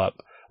soak it all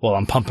up while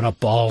I'm pumping up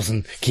balls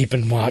and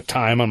keeping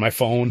time on my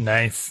phone.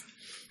 Nice.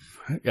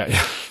 Yeah.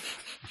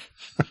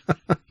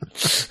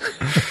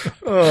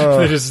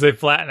 They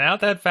flatten out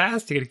that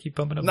fast. You got to keep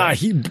pumping up.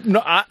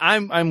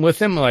 I'm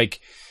with him. Like,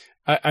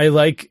 I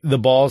like the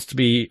balls to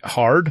be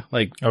hard,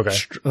 like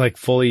like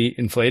fully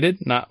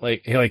inflated, not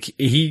like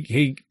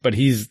but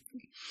he's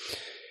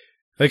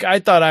like, I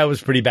thought I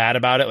was pretty bad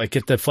about it. Like,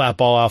 get the flat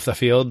ball off the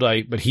field.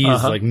 Like, but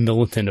he's like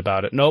militant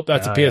about it. Nope,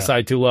 that's a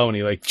PSI too low. And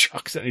he like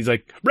chucks it. And he's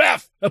like,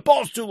 ref, the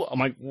ball's too low. I'm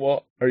like,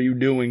 what are you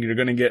doing? You're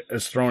going to get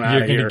us thrown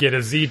out of here. You're going to get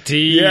a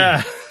ZT.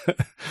 Yeah.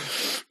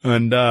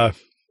 And,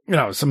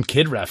 some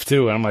kid ref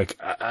too. And I'm like,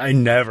 I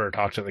never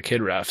talk to the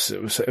kid refs.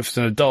 If it's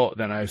an adult,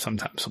 then I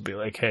sometimes will be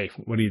like, hey,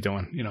 what are you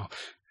doing?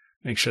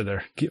 Make sure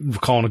they're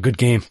calling a good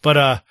game.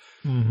 But,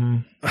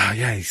 and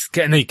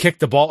he kicked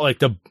the ball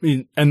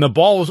and the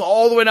ball was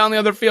all the way down the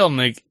other field. And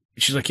like,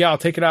 she's like, yeah, I'll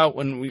take it out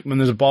when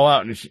there's a ball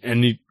out.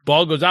 And the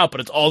ball goes out,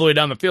 but it's all the way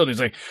down the field. And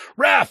he's like,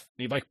 ref!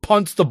 And he like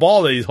punts the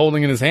ball that he's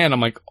holding in his hand.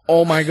 I'm like,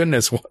 oh my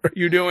goodness, what are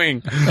you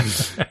doing?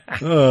 He's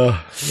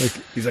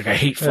like, I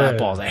hate flat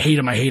balls. I hate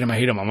him.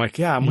 I'm like,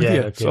 yeah, I'm with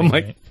you. Okay, so I'm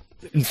like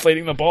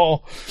inflating the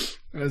ball.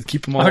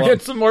 Keep them all I'll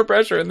get some more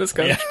pressure in this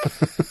country.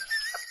 Yeah.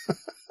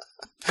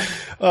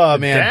 Oh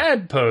man,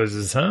 dad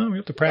poses, huh? We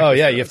have to practice. Oh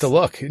yeah, you have to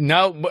look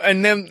now.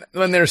 And then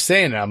when they're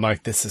saying it, I'm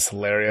like, this is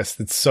hilarious.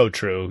 It's so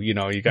true. You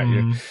got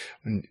your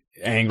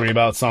angry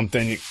about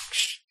something, you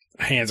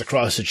hands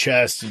across the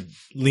chest,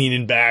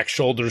 leaning back,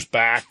 shoulders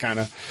back, kind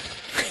of.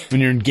 When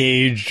you're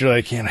engaged, you're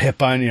like,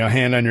 hip on,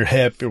 hand on your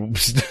hip, you're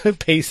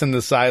pacing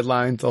the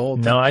sidelines the whole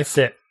time. No, I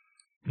sit.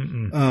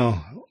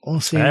 Oh, we'll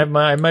see. I have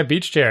my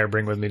beach chair I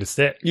bring with me to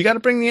sit. You got to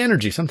bring the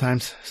energy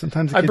sometimes.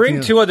 I bring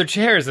 2 other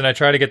chairs and I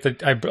try to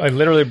get I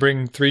literally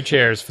bring 3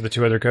 chairs for the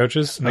 2 other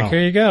coaches. I'm like,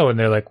 here you go. And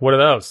they're like, what are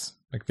those?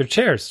 Like, they're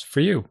chairs for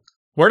you.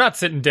 We're not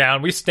sitting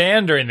down. We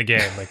stand during the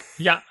game. Like,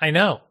 yeah, I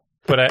know.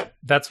 But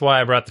that's why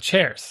I brought the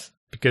chairs,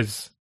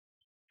 because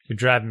you're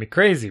driving me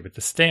crazy with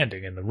the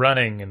standing and the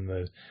running and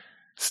the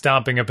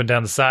stomping up and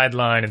down the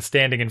sideline and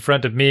standing in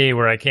front of me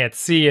where I can't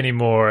see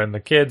anymore. And the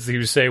kids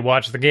who say,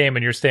 watch the game,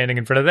 and you're standing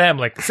in front of them,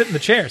 like, sit in the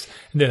chairs.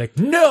 And they're like,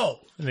 no!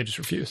 And they just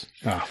refuse.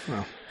 Oh,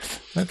 well.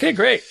 Okay,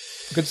 great.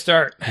 Good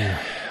start.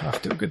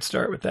 Off to a good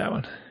start with that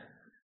one.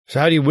 So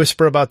how do you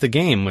whisper about the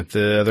game with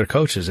the other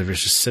coaches if you're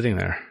just sitting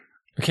there?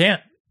 We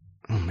can't.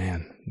 Oh,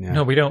 man. Yeah.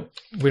 No, we don't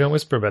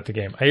whisper about the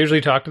game. I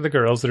usually talk to the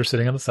girls that are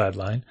sitting on the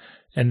sideline,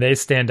 and they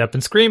stand up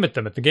and scream at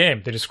them at the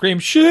game. They just scream,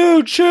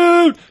 shoot,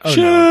 shoot,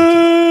 shoot.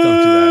 No, don't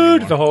do that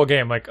anymore. The whole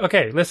game. Like,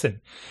 okay,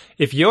 listen,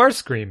 if you're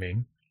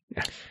screaming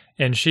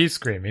and she's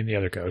screaming, the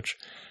other coach,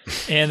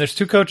 and there's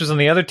 2 coaches on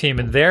the other team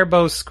and they're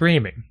both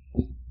screaming,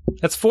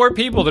 that's 4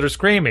 people that are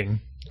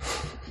screaming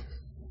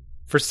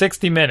for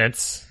 60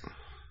 minutes.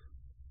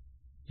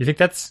 You think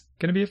that's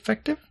going to be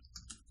effective?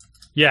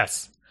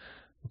 Yes.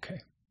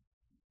 Okay.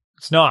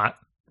 It's not.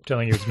 I'm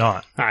telling you it's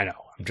not. I know.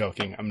 I'm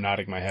joking. I'm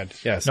nodding my head.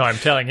 Yes. No, I'm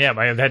telling him.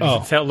 I had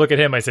to look at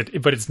him. I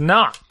said, but it's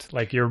not.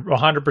 Like, you're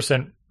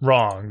 100%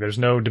 wrong. There's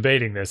no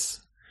debating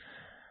this.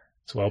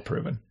 It's well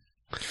proven.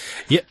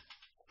 Yeah.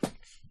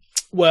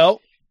 Well,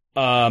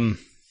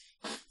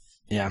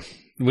 yeah.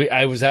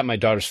 I was at my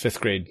daughter's 5th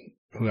grade,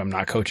 who I'm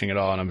not coaching at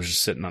all, and I was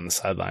just sitting on the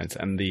sidelines.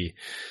 And the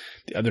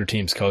other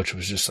team's coach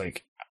was just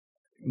like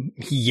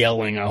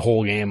yelling a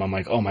whole game. I'm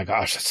like, oh my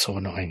gosh, that's so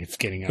annoying. It's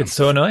getting out. It's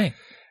so annoying.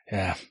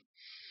 Yeah.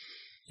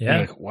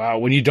 Yeah. Like, wow.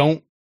 When you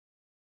don't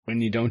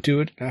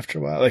do it after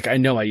a while, like, I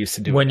know I used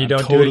to do when it. you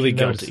don't totally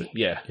do it, guilty.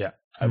 Yeah. Yeah.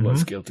 I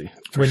was guilty.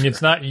 When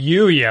it's not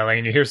you yelling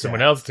and you hear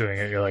someone else doing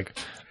it, you're like,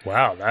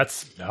 wow,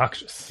 that's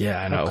obnoxious. Yeah,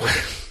 I know.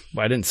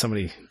 Why didn't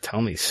somebody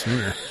tell me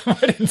sooner? Why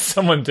didn't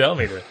someone tell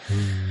me to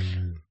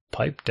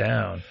pipe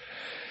down?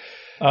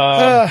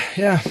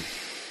 Yeah.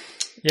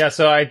 Yeah,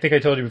 so I think I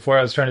told you before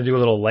I was trying to do a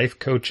little life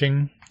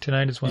coaching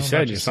tonight as well. You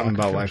said something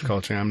about life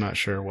coaching. I'm not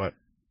sure what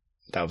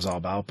that was all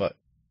about, but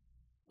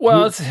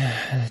well, it's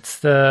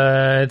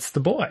the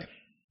boy.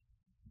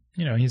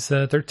 He's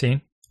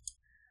 13,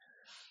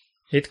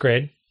 8th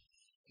grade.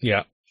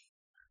 Yeah.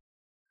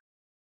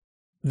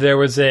 there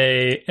was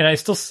and I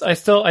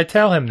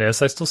tell him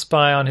this. I still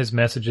spy on his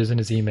messages and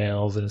his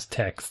emails and his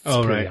texts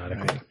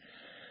periodically. Right.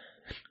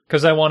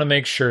 Because I want to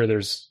make sure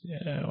there's,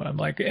 I'm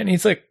like, and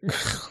he's like,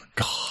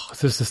 God,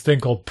 there's this thing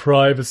called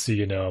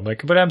privacy, I'm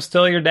like, but I'm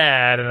still your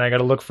dad, and I got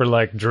to look for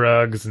like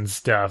drugs and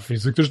stuff.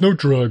 He's like, there's no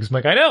drugs. I'm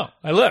like, I know,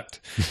 I looked,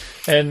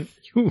 and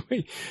you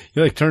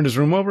like turned his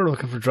room over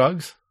looking for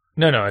drugs?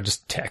 No,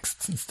 just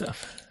texts and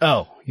stuff.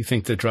 Oh, you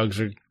think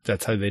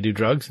that's how they do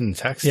drugs and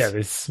texts? Yeah,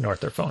 they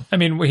snort their phone. I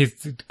mean,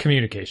 he's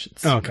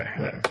communications. Okay,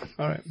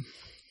 all right.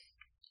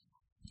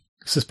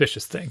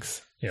 Suspicious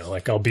things.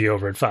 Like I'll be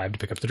over at 5 to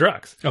pick up the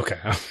drugs. Okay.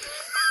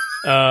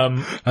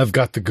 I've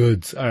got the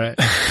goods. All right.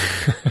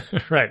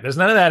 Right. There's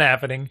none of that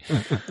happening.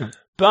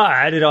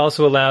 But it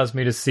also allows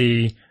me to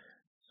see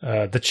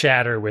the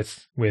chatter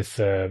with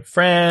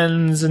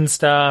friends and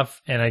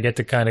stuff. And I get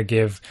to kind of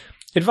give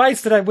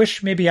advice that I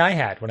wish maybe I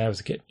had when I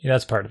was a kid.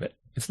 That's part of it.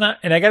 It's not,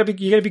 and you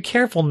gotta be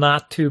careful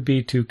not to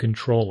be too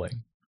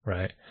controlling,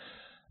 right?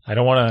 I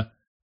don't want to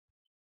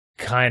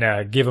kind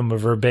of give them a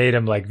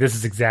verbatim, like, this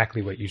is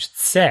exactly what you should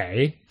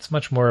say. It's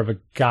much more of a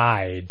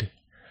guide.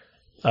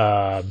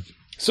 So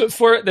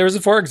for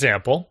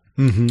example,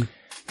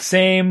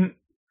 same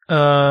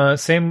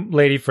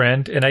lady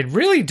friend, and I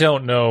really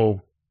don't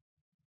know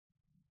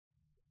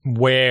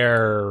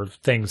where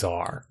things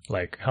are,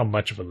 like how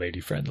much of a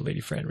lady friend the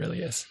lady friend really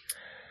is.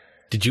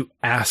 Did you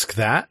ask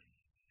that?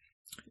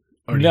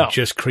 Or did you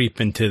just creep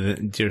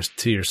into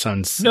your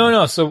son's?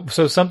 No. So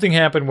something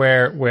happened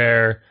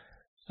where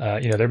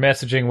they're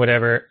messaging,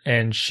 whatever,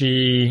 and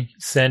she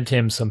sent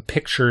him some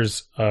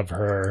pictures of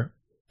her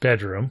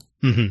bedroom.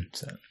 Mm-hmm.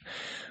 So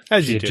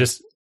as you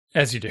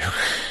do.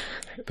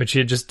 But she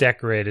had just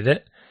decorated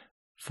it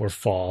for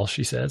fall,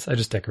 she says. I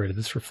just decorated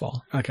this for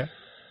fall. Okay.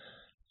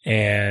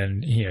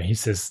 And, he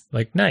says,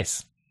 like,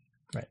 nice.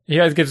 Right. He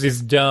always gives these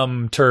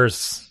dumb,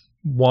 terse,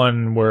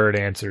 one-word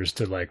answers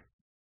to, like,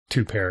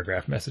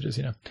 2-paragraph messages,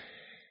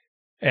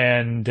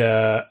 And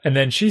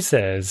then she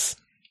says,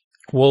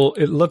 well,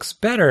 it looks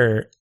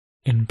better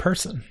in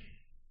person.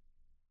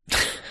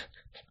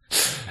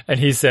 And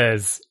he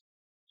says,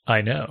 I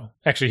know.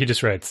 Actually, he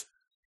just writes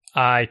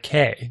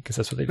IK, because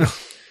that's what they do.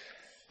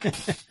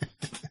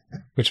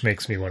 Which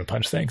makes me want to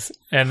punch things.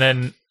 And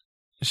then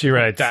she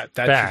writes that's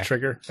back. your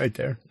trigger right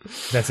there.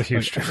 That's a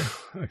huge trigger.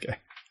 Okay.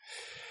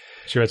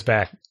 She writes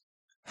back,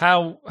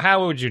 how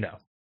would you know?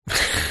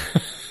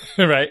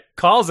 Right?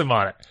 Calls him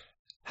on it.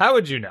 How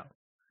would you know?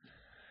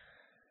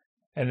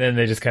 And then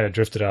they just kind of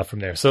drifted off from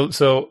there.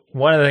 So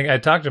one of the things I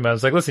talked to him about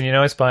was like, listen,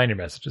 I spy on your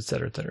message, et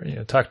cetera, et cetera.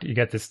 You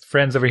got this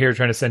friends over here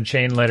trying to send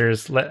chain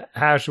letters.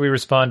 How should we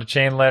respond to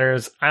chain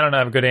letters? I don't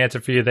have a good answer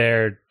for you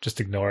there.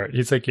 Just ignore it.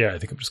 He's like, yeah, I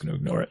think I'm just going to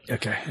ignore it.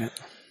 Okay.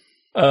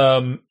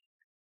 And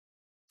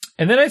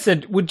then I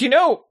said, would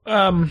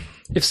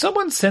if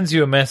someone sends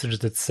you a message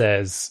that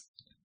says,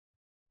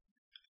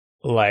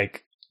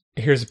 like,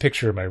 here's a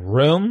picture of my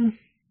room,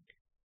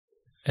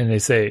 and they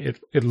say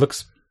it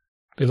looks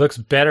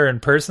better in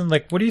person.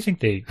 Like, what do you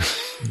think they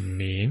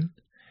mean?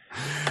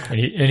 And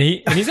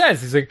he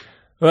says, he's like,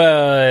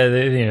 well,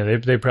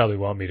 they probably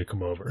want me to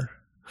come over.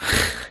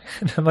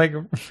 And I'm like,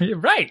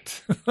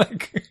 right.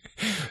 Like,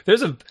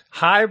 there's a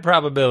high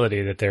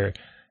probability that they're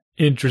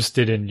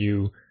interested in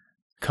you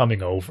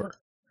coming over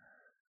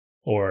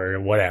or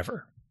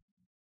whatever.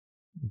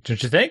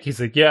 Don't you think? He's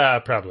like, yeah,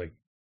 probably.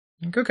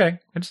 Like, okay.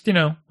 I just,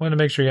 want to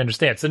make sure you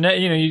understand. So now,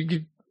 I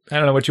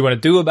don't know what you want to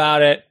do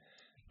about it.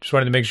 Just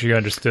wanted to make sure you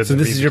understood. So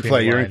this is your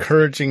play. You're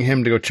encouraging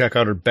him to go check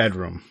out her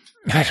bedroom.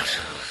 I don't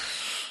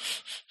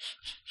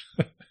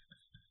know.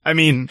 I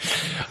mean,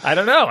 I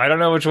don't know. I don't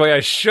know which way I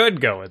should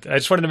go with it. I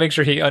just wanted to make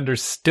sure he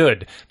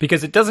understood,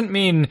 because it doesn't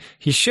mean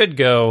he should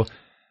go.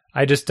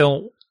 I just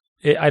don't.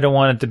 I don't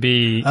want it to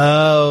be.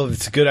 Oh,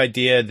 it's a good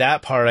idea.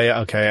 That part,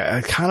 I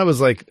kind of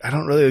was like, I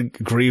don't really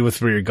agree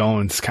with where you're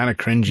going. It's kind of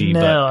cringy.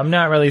 No, I'm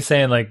not really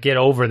saying like get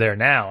over there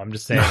now. I'm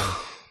just saying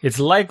it's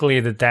likely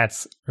that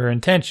that's her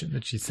intention.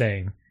 That she's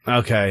saying.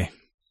 Okay.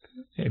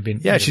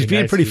 She's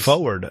being pretty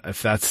forward.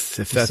 If that's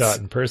saw it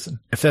in person.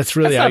 If that's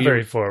really not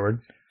very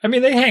forward. I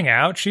mean, they hang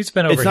out. She's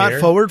been over here. It's not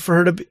forward for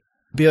her to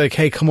be like,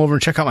 hey, come over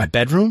and check out my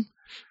bedroom.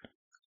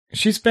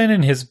 She's been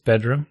in his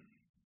bedroom.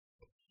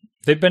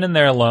 They've been in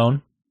there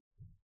alone.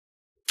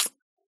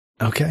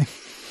 Okay.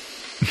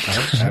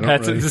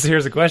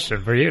 Here's a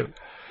question for you.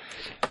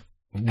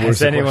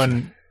 Has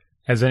anyone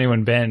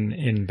been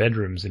in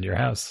bedrooms in your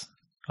house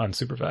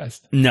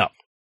unsupervised?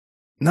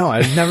 No,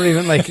 I've never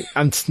even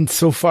I'm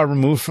so far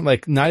removed from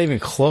not even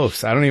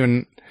close. I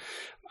don't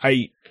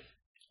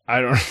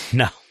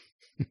know.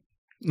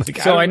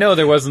 I know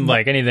there wasn't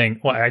anything.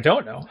 Well, I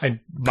don't know.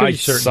 My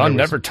son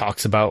never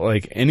talks about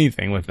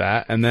anything with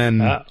that. And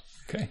then,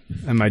 okay.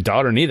 And my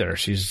daughter neither.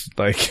 She's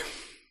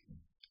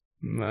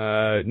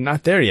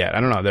not there yet.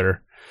 I don't know.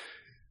 They're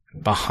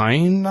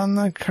behind on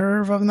the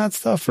curve on that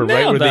stuff, or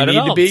right where they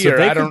need to be.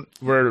 So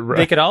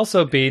they could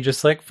also be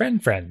just like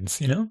friends,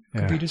 Could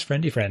be just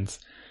friendly friends.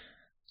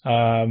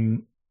 But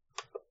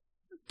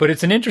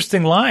it's an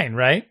interesting line,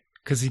 right?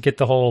 because you get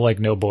the whole like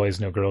no boys,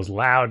 no girls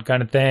allowed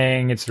kind of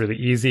thing. It's really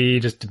easy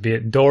just to be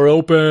door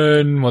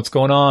open. What's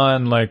going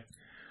on? Like,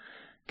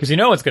 because you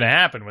know what's going to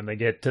happen when they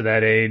get to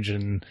that age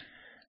and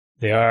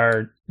they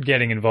are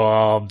getting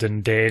involved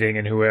and dating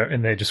and whoever,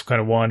 and they just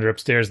kind of wander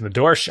upstairs and the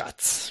door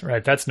shuts.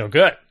 Right? That's no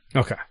good.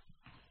 Okay.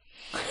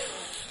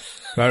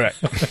 All right.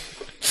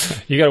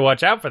 You got to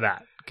watch out for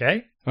that.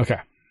 Okay. Okay.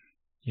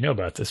 You know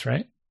about this,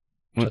 right?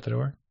 Shut the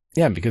door.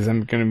 Yeah, because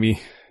I'm going to be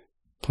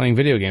playing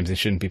video games they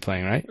shouldn't be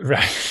playing, right?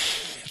 Right.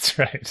 That's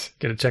right.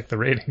 Got to check the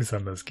ratings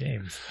on those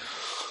games.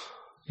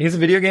 He has a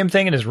video game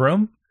thing in his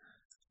room?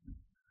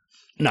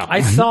 No.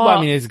 I saw... Well, I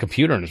mean, he has a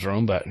computer in his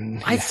room, but...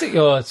 I see.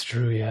 Oh, that's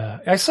true, yeah.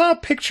 I saw a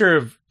picture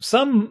of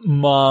some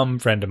mom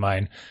friend of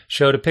mine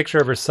showed a picture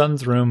of her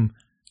son's room,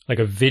 like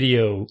a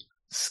video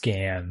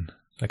scan,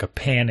 like a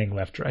panning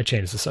left. I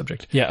changed the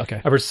subject. Yeah,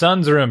 okay. Of her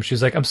son's room.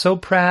 She's like, I'm so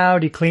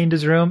proud he cleaned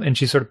his room. And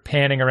she's sort of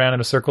panning around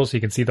in a circle so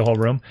you can see the whole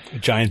room. A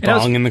giant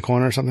bong in the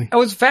corner or something? I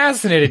was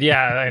fascinated.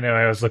 Yeah, I know.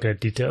 I was looking at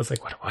details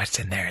like, what's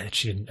in there that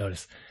she didn't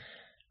notice?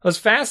 I was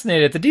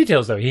fascinated at the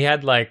details, though. He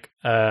had like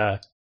an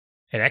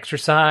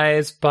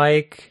exercise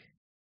bike,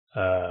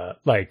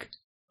 like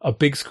a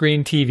big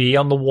screen TV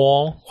on the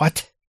wall.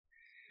 What?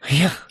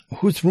 Yeah.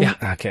 Whose room?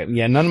 Yeah. Okay.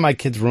 Yeah, none of my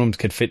kids' rooms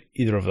could fit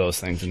either of those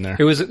things in there.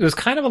 It was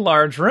kind of a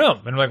large room.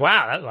 And I'm like,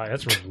 wow,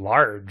 that's really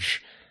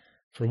large.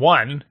 For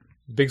one,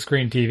 big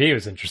screen TV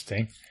was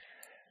interesting.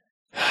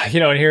 You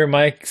know, and here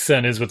my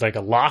son is with like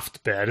a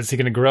loft bed. Is he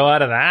going to grow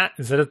out of that?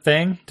 Is that a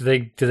thing? Do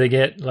they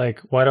get like,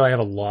 why do I have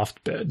a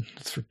loft bed?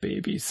 It's for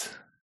babies.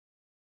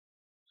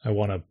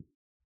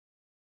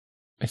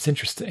 It's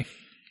interesting.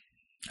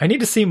 I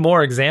need to see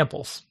more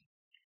examples.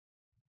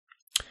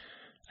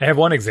 I have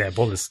one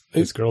example,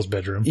 this girl's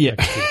bedroom. Yeah.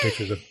 I can see the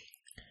pictures of.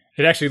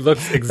 It actually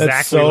looks exactly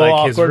That's so like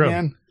awkward, his room.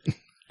 Man.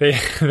 They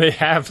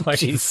have like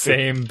the Jesus.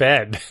 same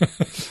bed.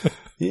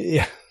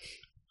 Yeah.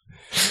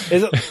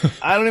 Is it?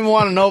 I don't even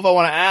want to know if I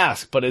want to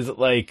ask, but is it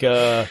like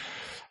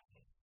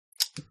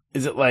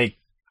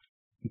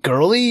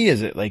girly?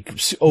 Is it like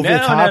over the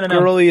top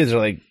girly? Is it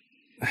like,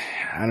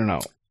 I don't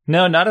know.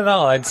 No, not at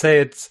all. I'd say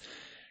it's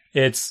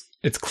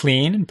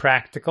clean and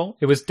practical.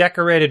 It was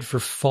decorated for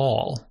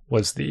fall.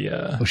 Was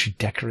the she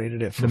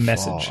decorated it for the fall.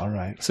 message? All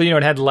right. So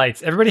it had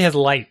lights. Everybody has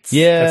lights.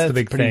 Yeah, that's the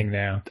big thing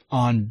now.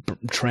 On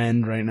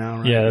trend right now.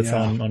 Right? Yeah, that's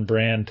on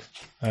brand.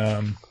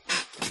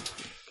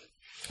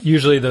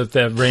 Usually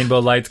the rainbow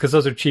lights, because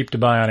those are cheap to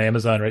buy on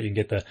Amazon, right? You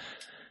can get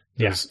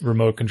those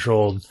remote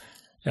controlled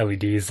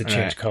LEDs that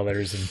change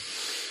colors and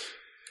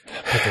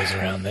put those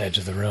around the edge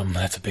of the room.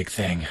 That's a big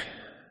thing.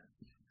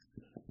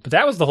 But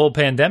that was the whole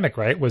pandemic,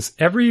 right? Was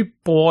every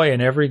boy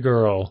and every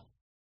girl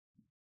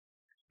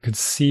could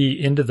see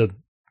into the,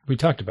 we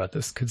talked about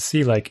this, could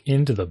see like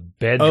into the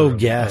bedroom. Oh,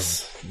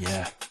 yes.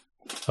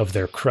 Of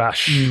their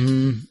crush.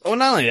 Mm-hmm. Well,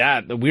 not only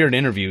that, the weird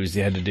interviews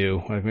you had to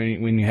do. Like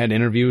when you had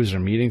interviews or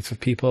meetings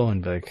with people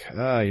and be like,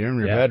 you're in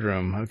your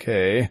bedroom.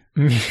 Okay.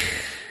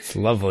 It's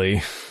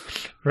lovely.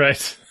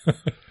 Right.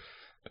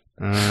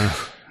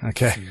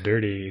 Okay. Some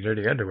dirty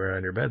underwear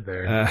on your bed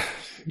there.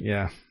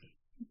 Yeah.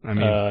 I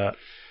mean,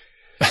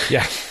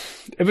 yeah.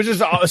 It was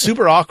just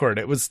super awkward.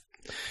 It was,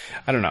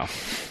 I don't know.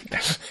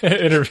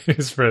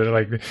 Interviews for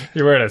like,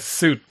 you're wearing a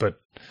suit,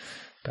 but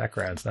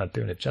background's not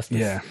doing it justice.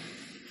 Yeah.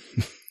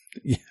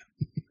 Yeah.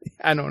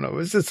 I don't know. It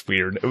was just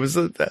weird. It was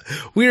a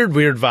weird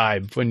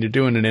vibe when you're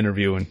doing an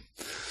interview and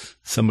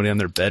somebody on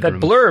their bedroom. That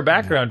blur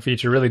background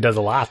feature really does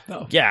a lot,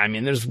 though. Yeah, I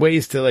mean, there's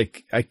ways to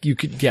you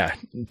could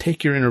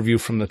take your interview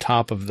from the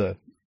top of the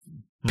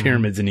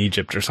pyramids in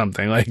Egypt or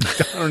something. Like,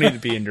 I don't need to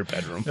be in your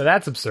bedroom. No,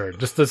 that's absurd.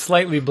 Just a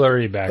slightly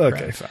blurry background.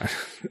 Okay, fine.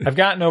 I've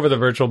gotten over the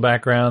virtual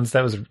backgrounds.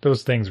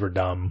 Those things were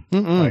dumb.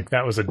 Like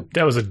that was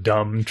a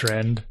dumb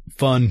trend.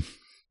 Fun.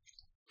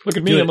 Look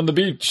at me, I'm on the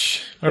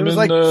beach. I'm was in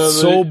like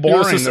so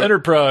boring. USS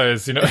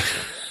Enterprise, you know.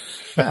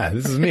 Yeah,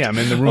 this is me. I'm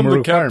in the room I'm of the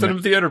requirement. captain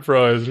of the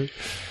Enterprise.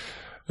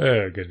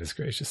 Oh, goodness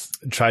gracious.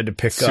 Tried to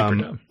pick Super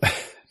dumb.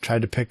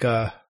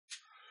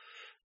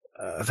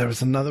 There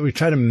was another, we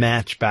tried to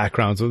match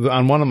backgrounds.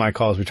 On one of my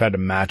calls, we tried to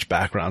match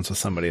backgrounds with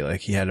somebody.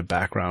 Like he had a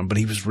background, but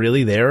he was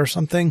really there or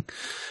something.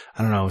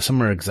 I don't know,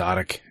 somewhere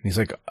exotic. And he's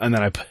like, and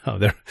then I put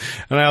there,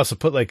 and I also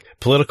put like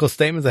political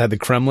statements. I had the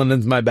Kremlin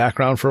as my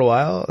background for a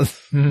while.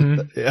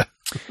 Mm-hmm. Yeah.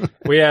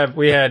 We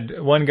had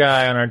one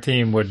guy on our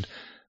team would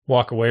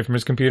walk away from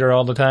his computer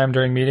all the time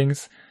during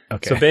meetings.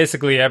 Okay. So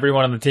basically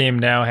everyone on the team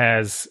now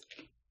has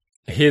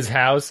his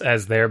house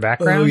as their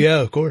background. Oh yeah,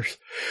 of course.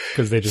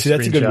 Because they just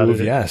that's a good move.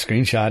 it. Yeah,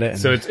 screenshot it.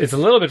 So it's a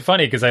little bit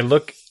funny because I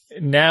look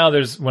now.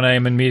 When I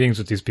am in meetings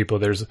with these people,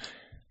 there's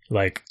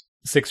like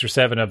 6 or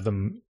 7 of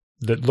them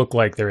that look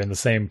like they're in the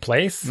same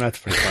place. That's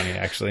pretty funny,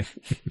 actually.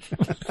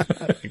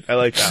 I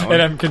like that one.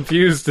 And I'm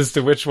confused as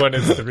to which one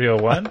is the real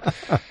one.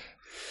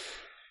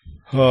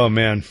 Oh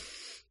man.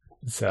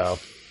 So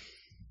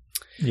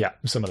yeah,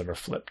 some of them are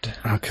flipped.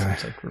 Okay.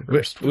 So like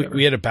reversed,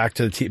 we had it back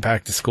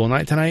to school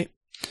night tonight.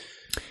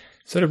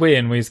 So did we,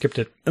 and we skipped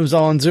it. It was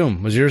all on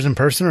Zoom. Was yours in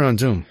person or on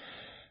Zoom?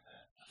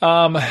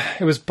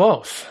 It was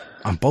both.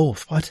 On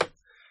both? What?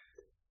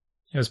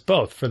 It was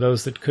both for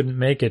those that couldn't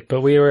make it.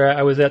 But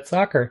I was at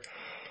soccer.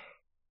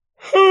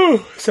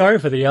 Sorry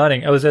for the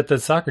yawning. I was at the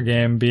soccer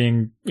game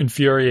being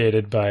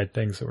infuriated by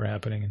things that were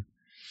happening.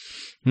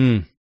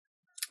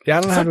 Yeah,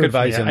 I don't know how to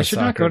advise you on I should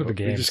soccer, not go to the but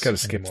games. We just got to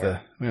skip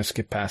anymore. we're going to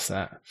skip past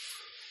that.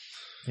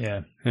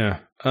 Yeah. Yeah.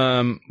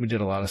 We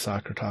did a lot of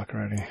soccer talk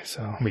already,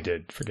 so. We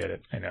did. Forget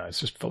it. I know. It's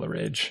just full of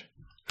rage.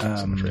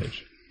 So much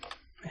rage.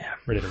 Yeah.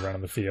 Ready to run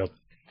on the field.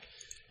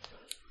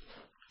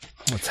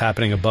 What's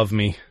happening above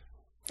me?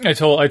 I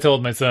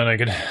told my son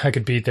I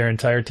could beat their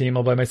entire team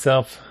all by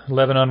myself.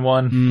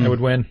 11-on-1, I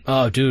would win.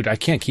 Oh, dude, I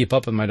can't keep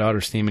up with my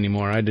daughter's team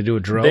anymore. I had to do a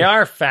drill. They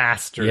are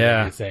faster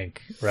than you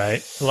think,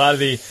 right? A lot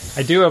of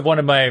I do have one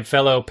of my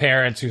fellow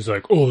parents who's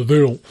like, oh,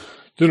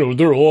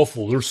 they're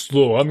awful. They're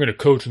slow. I'm going to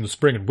coach in the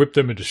spring and whip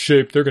them into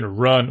shape. They're going to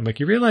run. I'm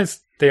like, you realize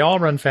they all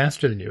run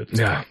faster than you at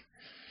this point.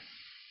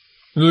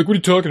 And they're like, what are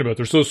you talking about?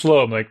 They're so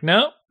slow. I'm like,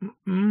 no,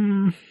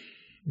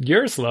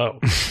 you're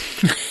slow.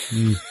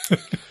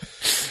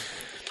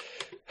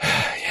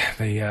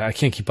 I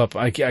can't keep up.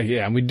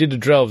 We did a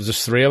drill. It was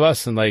just 3 of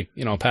us and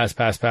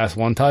pass,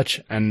 one touch.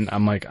 And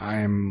I'm like,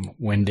 I'm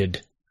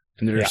winded.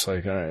 And they're just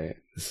like, all right,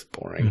 this is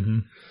boring. Mm-hmm.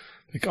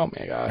 Like, oh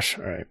my gosh.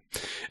 All right.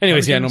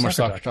 Anyways, no more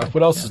soccer talk.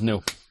 What else is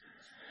new?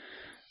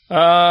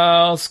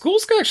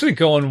 School's actually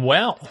going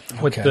well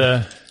with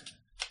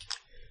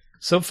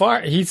so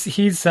far. He's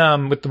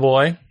with the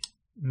boy.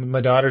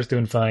 My daughter's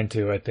doing fine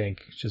too, I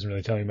think. She doesn't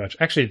really tell me much.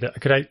 Actually,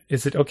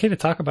 is it okay to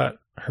talk about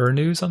her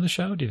news on the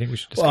show? Do you think we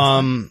should discuss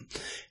that?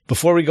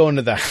 Before we go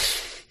into that,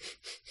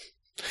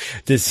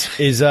 this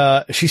is,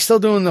 she's still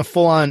doing the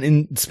full on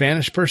in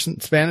Spanish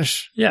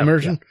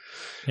immersion,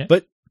 Yeah.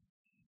 But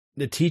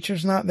the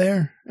teacher's not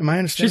there. Am I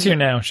understanding? She's here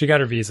now. She got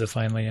her visa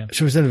finally. Yeah.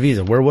 She was in a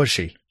visa. Where was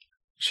she?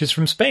 She's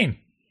from Spain.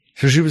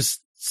 So she was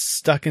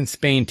stuck in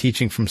Spain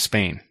teaching from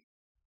Spain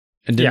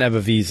and didn't have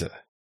a visa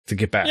to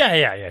get back.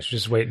 Yeah.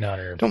 She's just waiting on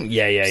her. Don't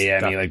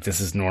I mean, like, this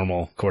is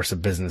normal course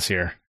of business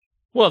here.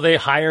 Well, they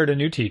hired a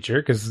new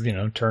teacher because,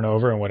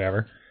 turnover and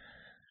whatever.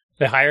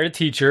 They hired a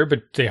teacher,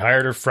 but they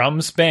hired her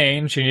from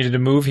Spain. She needed to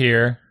move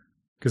here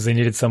because they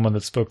needed someone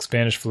that spoke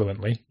Spanish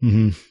fluently.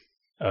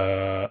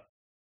 Mm-hmm.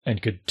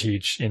 And could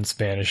teach in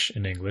Spanish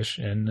and English.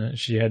 And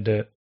she had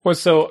to... Well,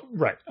 so,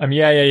 right. I'm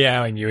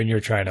and you're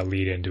trying to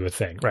lead into a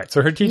thing. Right.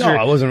 So her teacher... No,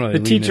 I wasn't really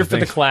the teacher for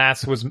the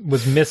class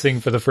was missing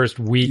for the first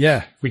week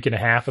and a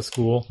half of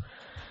school.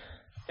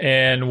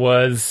 And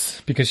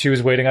was because she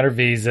was waiting on her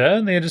visa,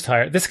 and they had just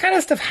hired. This kind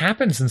of stuff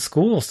happens in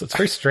schools, so it's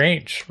very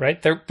strange, right?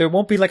 There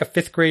won't be like a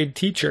 5th grade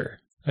teacher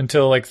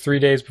until like 3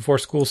 days before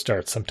school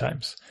starts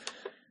sometimes,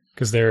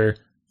 because they're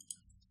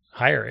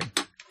hiring.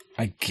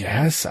 I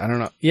guess I don't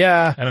know.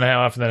 Yeah, I don't know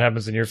how often that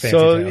happens in your fancy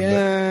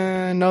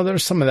town. No,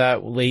 there's some of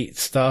that late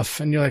stuff,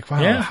 and you're like,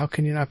 wow, how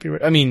can you not be?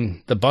 I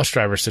mean, the bus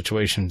driver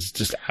situation is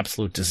just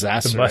absolute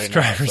disaster. The bus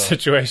driver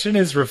situation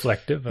is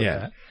reflective of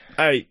that.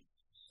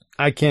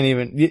 I can't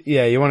even.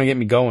 Yeah, you want to get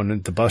me going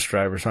at the bus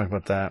driver? Talk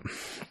about that.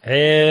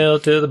 Hail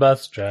to the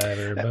bus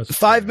driver.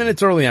 5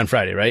 minutes early on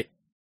Friday, right?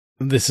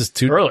 This is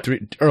early.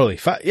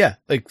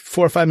 Like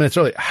 4 or 5 minutes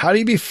early. How do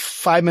you be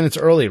 5 minutes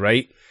early,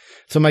 right?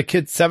 So my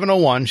kid's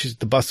 7:01.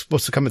 The bus is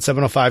supposed to come at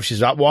 7:05. She's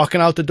not walking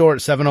out the door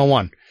at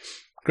 7:01.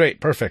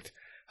 Great, perfect.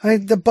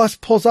 The bus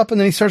pulls up and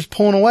then he starts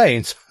pulling away,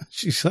 and so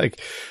she's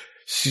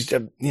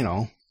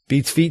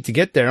beats feet to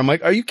get there. I'm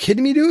like, are you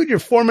kidding me, dude? You're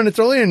 4 minutes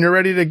early and you're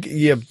ready to,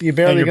 you're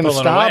barely going to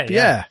stop. Away,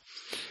 yeah.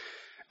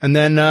 And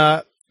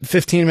then,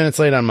 15 minutes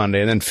late on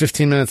Monday and then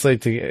 15 minutes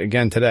late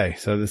again today.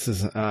 So this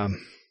is, amazing.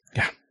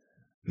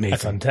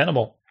 That's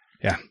untenable.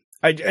 Yeah.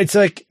 It's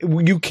like,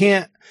 you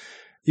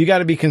got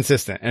to be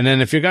consistent. And then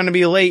if you're going to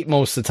be late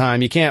most of the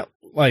time, you can't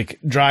like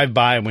drive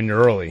by when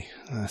you're early.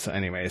 So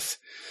anyways,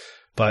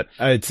 but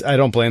I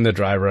don't blame the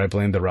driver. I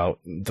blame the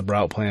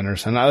route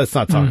planners, and let's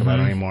not talk about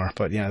it anymore.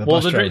 But yeah,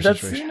 bus driver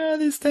situation.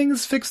 These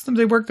things fix them.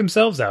 They work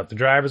themselves out. The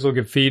drivers will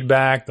give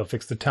feedback. They'll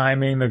fix the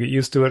timing. They'll get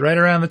used to it right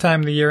around the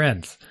time the year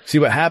ends. See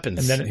what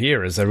happens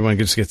here is everyone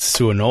just gets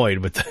too annoyed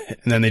with,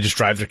 and then they just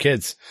drive their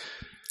kids.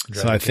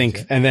 I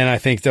think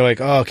they're like,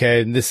 oh,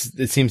 okay,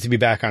 it seems to be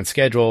back on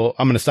schedule.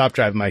 I'm going to stop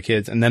driving my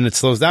kids, and then it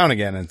slows down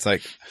again. And it's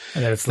like,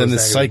 and then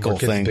this cycle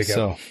thing.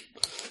 So,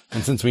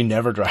 and since we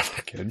never drive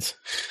our kids.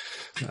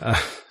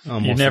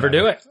 You'd never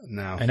do it.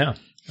 No, I know.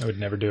 I would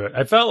never do it.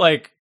 I felt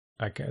like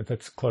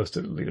that's close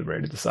to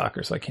related to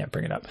soccer, so I can't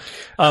bring it up.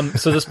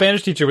 So the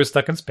Spanish teacher was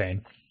stuck in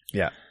Spain.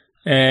 Yeah,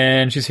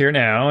 and she's here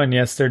now. And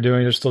yes,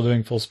 they're still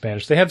doing full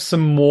Spanish. They have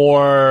some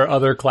more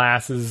other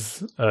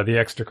classes, the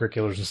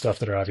extracurriculars and stuff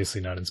that are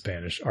obviously not in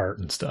Spanish, art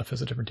and stuff,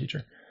 as a different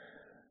teacher.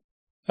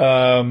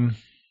 But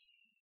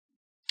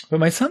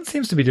my son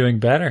seems to be doing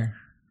better,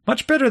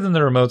 much better than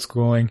the remote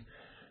schooling.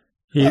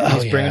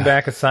 He's bringing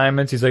back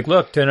assignments. He's like,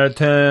 look, 10 out of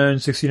 10,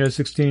 16 out of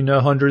 16,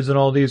 hundreds and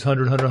all these,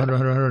 100.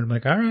 I'm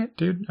like, all right,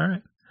 dude, all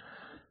right.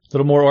 A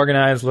little more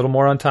organized, a little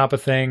more on top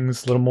of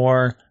things, a little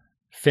more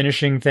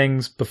finishing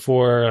things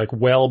before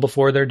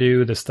they're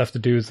due. The stuff to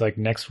do is like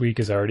next week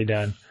is already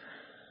done.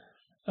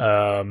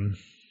 So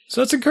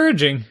it's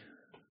encouraging.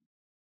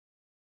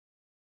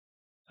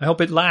 I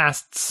hope it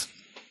lasts.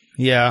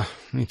 Yeah,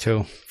 me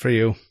too. For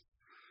you.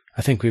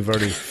 I think we've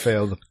already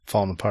failed,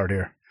 fallen apart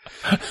here.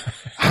 I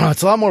don't know,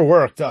 it's a lot more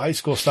work. The high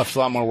school stuff's a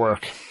lot more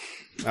work.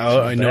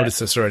 I noticed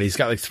this already. He's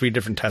got like 3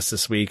 different tests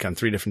this week on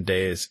 3 different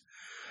days.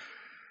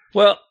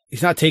 Well,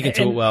 he's not taking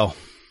to it well.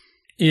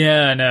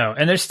 Yeah, I know.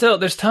 And there's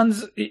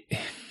tons,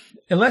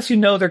 unless you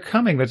know they're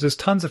coming, there's just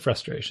tons of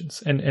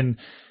frustrations. And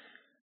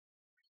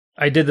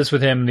I did this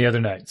with him the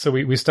other night. So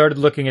we started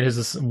looking at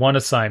his one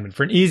assignment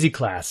for an easy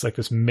class, like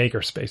this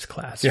makerspace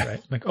class,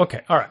 right? Like,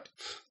 okay, all right.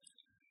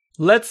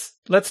 Let's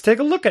take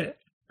a look at it.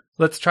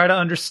 Let's try to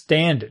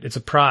understand it. It's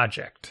a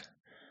project.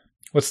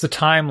 What's the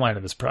timeline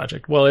of this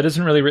project? Well, it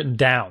isn't really written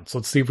down, so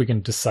let's see if we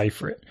can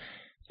decipher it.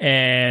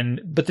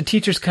 But the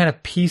teacher's kind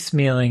of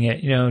piecemealing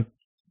it,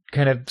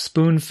 kind of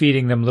spoon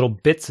feeding them little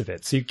bits of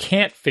it, so you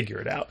can't figure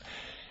it out.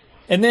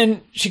 And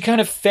then she kind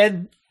of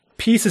fed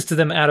pieces to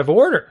them out of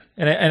order.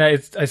 And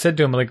I said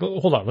to him, like,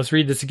 hold on, let's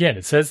read this again.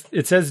 It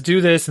says do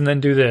this and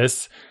then do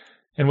this.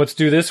 And what's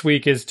due this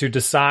week is to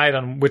decide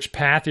on which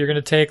path you're going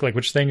to take, like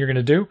which thing you're going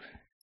to do.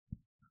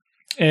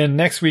 And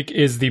next week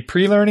is the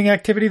pre-learning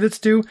activity that's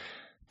due.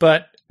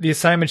 But the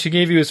assignment she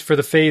gave you is for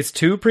the phase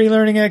 2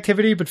 pre-learning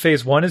activity, but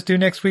phase 1 is due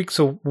next week.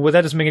 So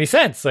that doesn't make any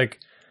sense. Like,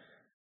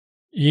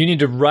 you need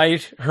to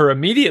write her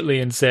immediately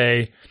and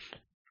say,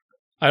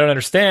 I don't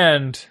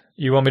understand.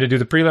 You want me to do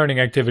the pre-learning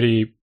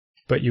activity,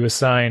 but you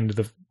assigned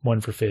the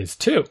one for phase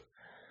 2.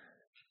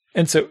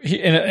 And so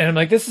and I'm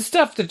like, this is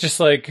stuff that just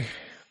like,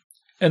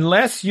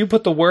 unless you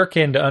put the work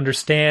in to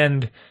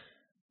understand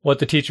what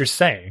the teacher's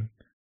saying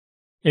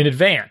in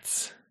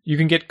advance, you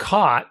can get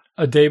caught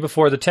a day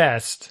before the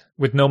test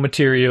with no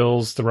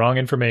materials, the wrong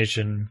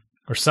information,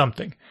 or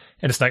something.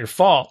 And it's not your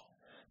fault,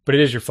 but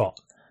it is your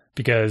fault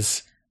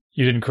because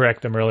you didn't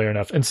correct them earlier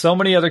enough. And so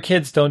many other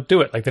kids don't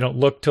do it. Like, they don't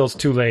look till it's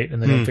too late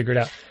and they don't figure it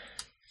out.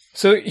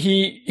 So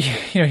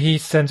he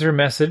sends her a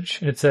message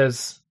and it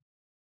says,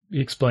 he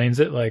explains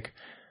it like,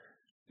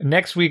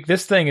 next week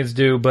this thing is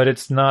due, but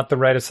it's not the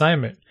right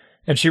assignment.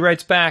 And she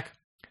writes back,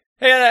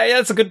 hey, yeah,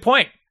 that's a good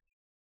point.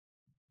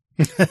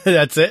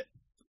 That's it?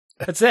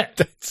 That's it.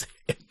 That's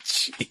it.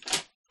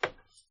 Jeez.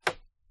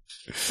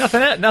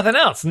 Nothing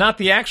else. Not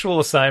the actual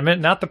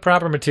assignment, not the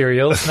proper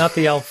materials, not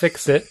the I'll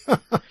fix it.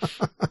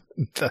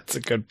 That's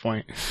a good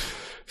point.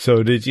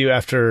 So did you,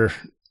 after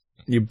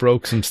you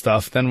broke some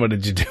stuff, then what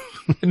did you do?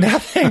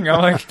 Nothing.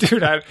 I'm like,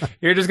 dude,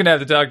 you're just going to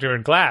have to talk to her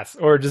in class,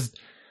 or just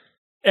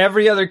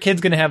every other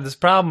kid's going to have this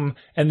problem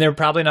and they're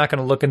probably not going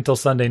to look until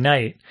Sunday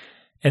night.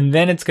 And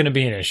then it's going to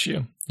be an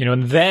issue,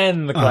 and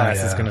then the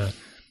class is going to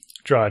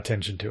draw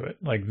attention to it.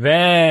 Like,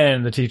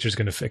 then the teacher's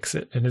going to fix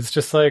it. And it's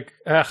just like,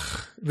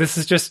 this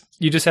is just,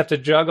 you just have to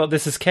juggle.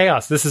 This is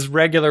chaos. This is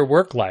regular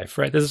work life,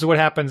 right? This is what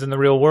happens in the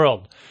real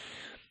world.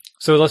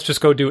 So let's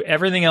just go do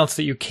everything else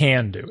that you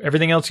can do,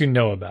 everything else you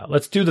know about.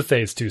 Let's do the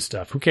phase 2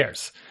 stuff. Who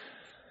cares?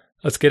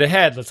 Let's get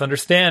ahead. Let's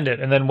understand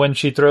it. And then when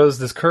she throws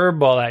this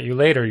curveball at you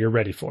later, you're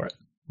ready for it.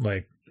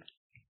 Like,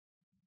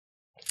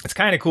 it's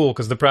kind of cool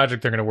because the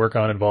project they're going to work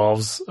on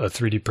involves a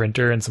 3D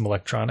printer and some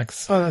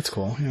electronics. Oh, that's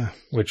cool. Yeah.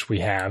 Which we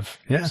have.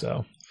 Yeah.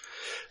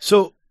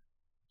 So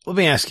let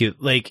me ask you,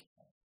 like,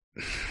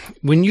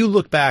 when you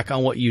look back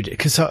on what you did,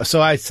 because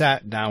so I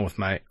sat down with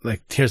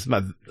here's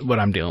what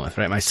I'm dealing with,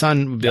 right? My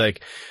son would be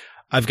like,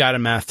 I've got a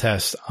math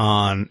test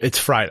it's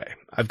Friday.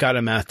 I've got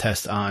a math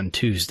test on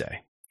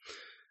Tuesday.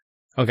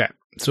 Okay.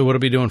 So what are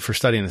we doing for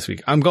studying this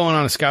week? I'm going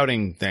on a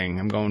scouting thing.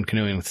 I'm going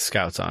canoeing with the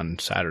scouts on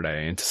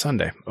Saturday into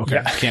Sunday. Okay.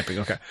 Yeah. Camping.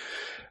 Okay.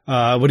 What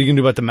are you going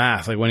to do about the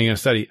math? Like, when are you going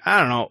to study? I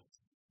don't know.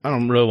 I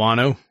don't really want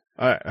to.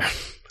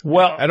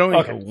 Well, I don't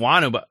even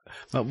want to, but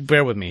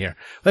bear with me here.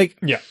 Like,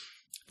 yeah,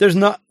 there's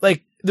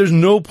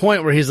no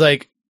point where he's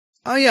like,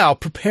 oh yeah, I'll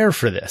prepare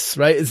for this,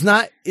 right?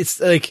 It's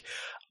like,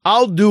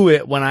 I'll do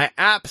it when I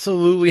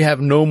absolutely have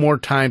no more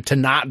time to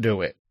not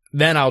do it.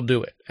 Then I'll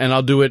do it, and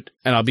I'll do it,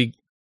 and I'll be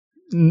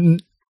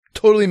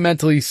totally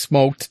mentally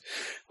smoked.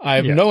 I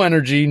have no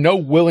energy, no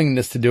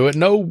willingness to do it,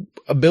 no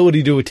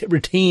ability to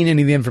retain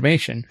any of the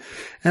information,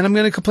 and I'm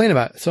going to complain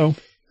about it. So,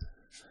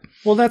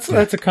 well, that's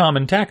a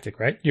common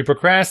tactic, right? You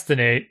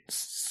procrastinate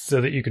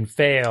so that you can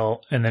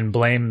fail, and then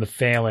blame the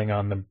failing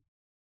on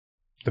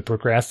the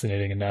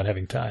procrastinating and not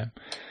having time.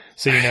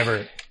 So you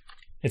never.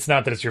 It's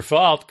not that it's your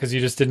fault because you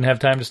just didn't have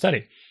time to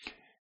study.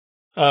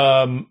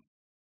 I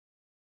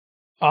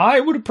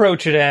would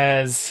approach it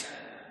as,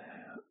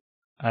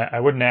 I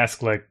wouldn't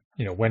ask like,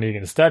 when are you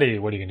going to study?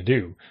 What are you going to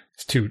do?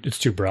 It's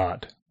too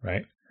broad,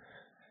 right?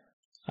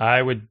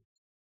 I would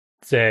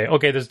say,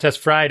 okay, there's a test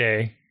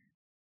Friday.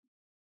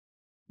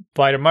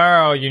 By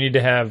tomorrow, you need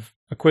to have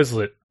a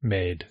Quizlet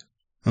made,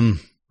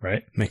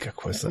 right? Make a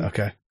Quizlet,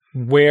 okay.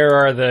 Where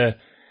are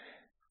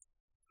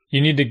you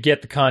need to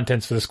get the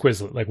contents for this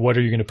Quizlet. Like, what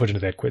are you going to put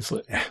into that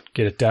Quizlet?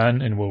 Get it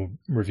done, and we'll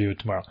review it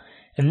tomorrow.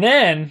 And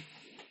then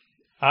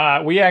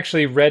we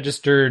actually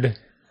registered.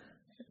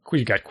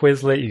 You got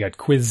Quizlet, you got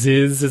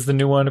Quizzes is the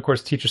new one. Of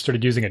course, teachers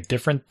started using a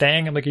different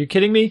thing. I'm like, are you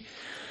kidding me?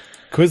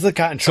 Quizlet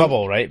got in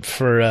trouble, right?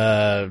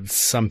 For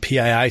some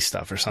PII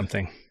stuff or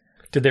something.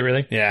 Did they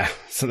really? Yeah.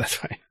 So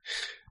that's why.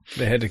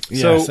 They had to.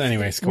 So Yes.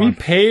 Anyways, go we on.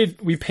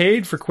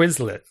 paid for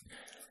Quizlet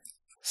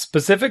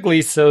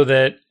specifically so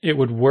that it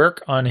would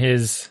work on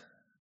his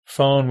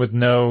phone with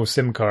no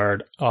SIM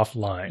card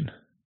offline.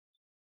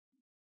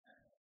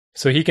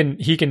 So he can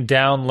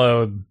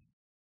download.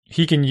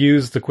 He can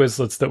use the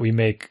Quizlets that we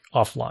make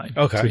offline.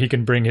 Okay. So he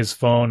can bring his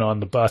phone on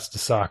the bus to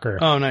soccer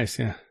Oh, nice.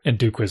 Yeah. and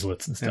do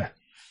Quizlets and stuff.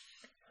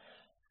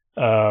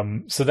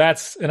 So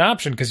that's an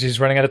option because he's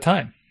running out of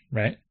time,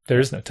 right? There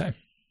is no time.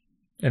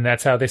 And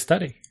that's how they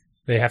study.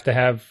 They have to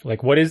have,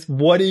 like, what is,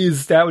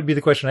 that would be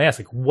the question I ask.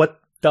 Like, what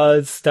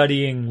does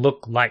studying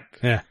look like?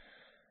 Yeah.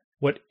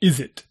 What is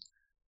it?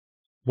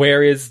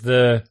 Where is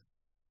the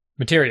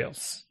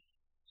materials?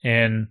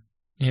 And,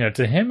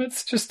 to him,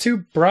 it's just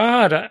too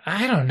broad.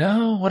 I don't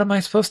know. What am I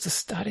supposed to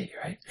study,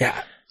 right?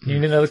 Yeah. You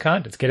need to know the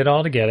contents. Get it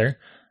all together.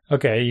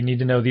 Okay, you need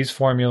to know these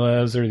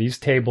formulas or these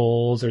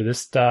tables or this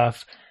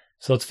stuff.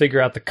 So let's figure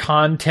out the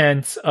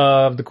contents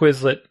of the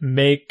Quizlet.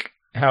 Make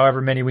however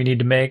many we need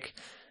to make.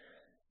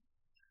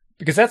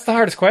 Because that's the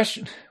hardest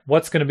question.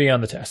 What's going to be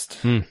on the test?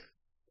 I don't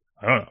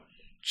know.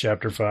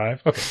 Chapter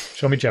 5? Okay,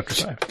 show me chapter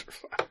 5.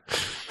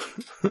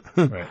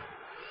 Right.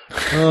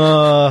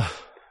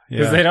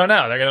 Because they don't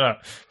know. They're going to know.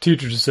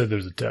 Teacher just said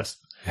there's a test.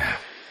 Yeah.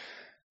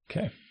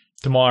 Okay.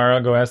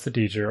 Tomorrow, go ask the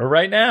teacher. Or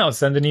right now,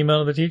 send an email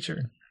to the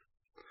teacher.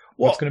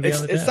 What's going to be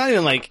on the test? It's not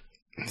even like,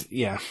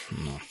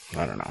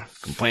 I don't know,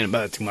 complain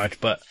about it too much,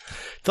 but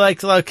it's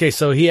like, okay,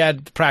 so he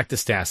had the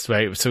practice test,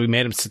 right? So we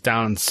made him sit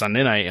down on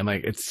Sunday night. I'm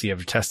like, you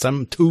have a test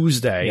on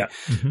Tuesday. Yeah.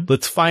 Mm-hmm.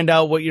 Let's find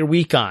out what you're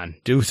weak on.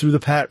 Do through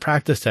the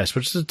practice test,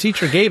 which the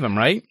teacher gave him,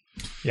 right?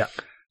 Yeah.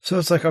 So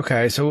it's like,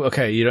 okay,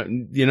 you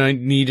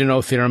need to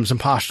know theorems and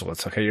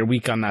postulates. Okay, you're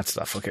weak on that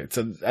stuff. Okay,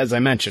 so as I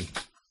mentioned,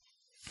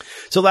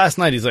 so last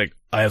night he's like,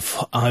 I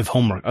have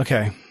homework.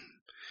 Okay,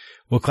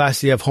 what class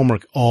do you have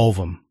homework? All of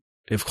them.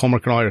 You have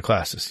homework in all your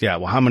classes. Yeah.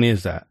 Well, how many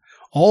is that?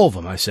 All of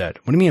them. I said.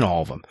 What do you mean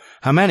all of them?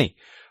 How many?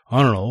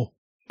 I don't know.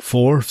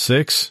 4,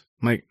 6.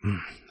 I'm like, all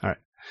right.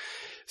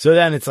 So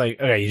then it's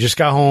like, okay, you just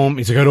got home.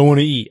 He's like, I don't want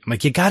to eat. I'm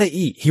like, you got to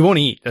eat. He won't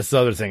eat. That's the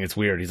other thing. It's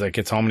weird. He's like,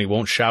 gets home and he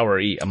won't shower or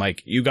eat. I'm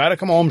like, you got to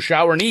come home,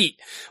 shower and eat.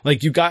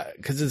 Like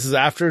cause this is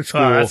after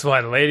school. That's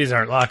why the ladies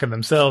aren't locking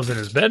themselves in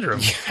his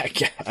bedroom.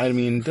 Yeah, I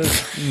mean,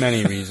 there's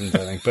many reasons, I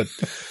think, but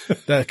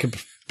that could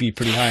be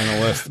pretty high on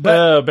the list. But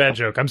oh, bad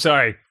joke. I'm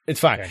sorry. It's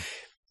fine. Okay.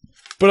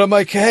 But I'm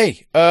like,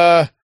 hey,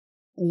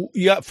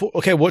 you got,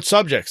 okay, what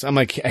subjects? I'm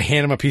like, I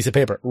hand him a piece of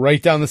paper.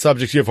 Write down the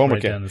subjects you have homework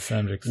Write in. down the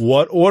subjects.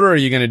 What order are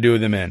you going to do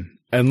them in?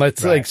 And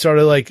let's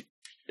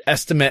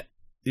estimate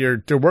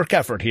your work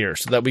effort here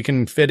so that we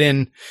can fit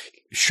in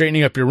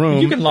straightening up your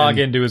room. You can log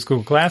into his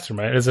Google Classroom,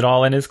 right? Is it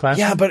all in his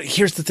classroom? Yeah, but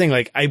here's the thing.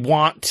 Like, I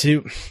want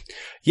to,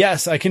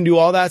 yes, I can do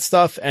all that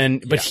stuff.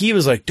 But he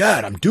was like,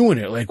 Dad, I'm doing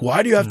it. Like,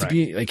 why do you have to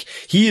be like,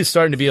 he is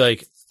starting to be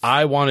like,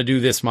 I want to do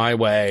this my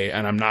way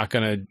and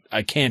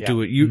I can't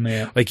do it.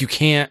 You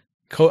can't,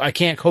 I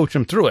can't coach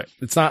him through it.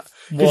 It's not,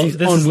 well, he's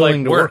this is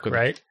unwilling like to work with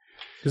right?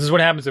 This is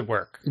what happens at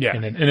work. Yeah.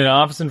 In an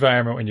office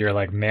environment when you're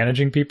like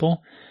managing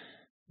people,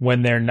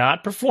 when they're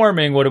not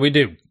performing, what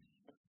do?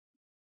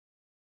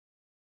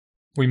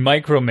 We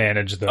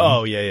micromanage them.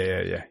 Oh,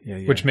 yeah.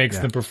 Which makes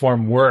them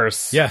perform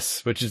worse.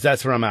 Yes,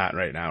 that's where I'm at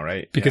right now,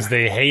 right? Because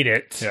they hate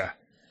it. Yeah.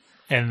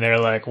 And they're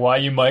like, why are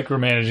you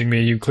micromanaging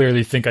me? You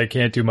clearly think I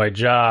can't do my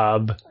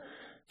job.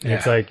 And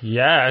it's like,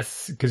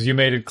 yes, because you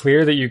made it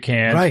clear that you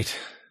can't. Right.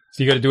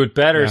 So you got to do it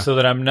better so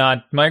that I'm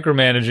not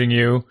micromanaging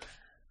you.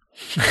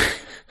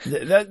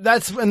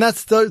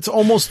 It's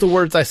almost the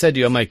words I said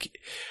to you. I'm like,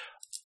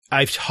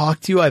 I've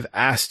talked to you. I've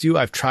asked you.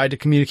 I've tried to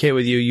communicate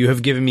with you. You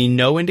have given me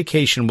no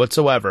indication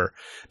whatsoever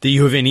that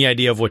you have any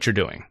idea of what you're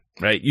doing.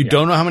 Right? You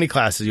don't know how many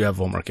classes you have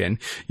homework in.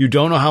 You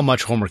don't know how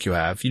much homework you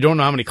have. You don't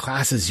know how many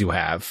classes you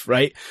have.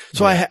 Right?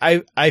 So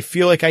I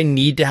feel like I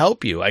need to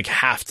help you. I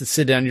have to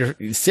sit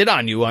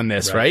on you on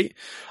this. Right?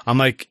 I'm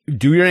like,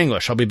 do your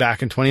English. I'll be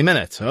back in 20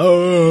 minutes.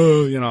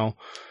 Oh,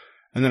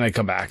 and then I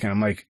come back and I'm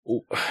like,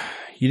 oh,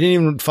 you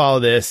didn't even follow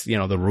this, the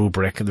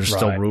rubric. There's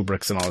still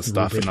rubrics and all this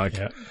stuff. And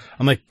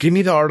I'm like, give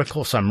me the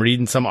article. So I'm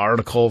reading some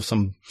article,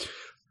 some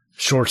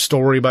short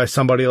story by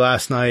somebody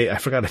last night. I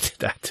forgot I did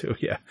that too.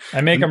 Yeah.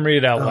 I make them read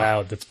it out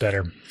loud. That's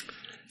better.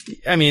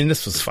 I mean,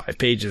 this was 5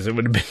 pages. It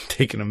would have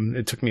been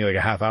it took me like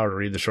a half hour to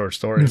read the short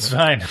story. It's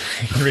fine.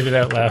 Read it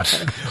out loud.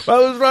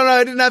 Well,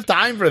 I didn't have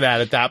time for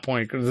that at that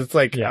point because it's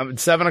like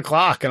it's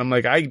 7:00 and I'm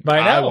like,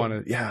 I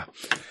want to,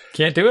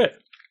 Can't do it.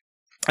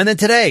 And then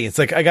today, it's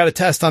like, I got a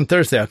test on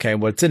Thursday. Okay,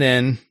 what's it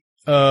in?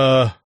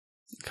 Come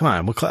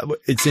on. What class?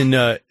 It's in,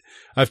 I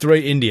have to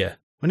write India.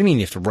 What do you mean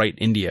you have to write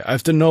India? I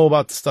have to know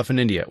about the stuff in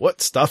India.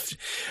 What stuff?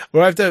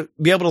 Or I have to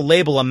be able to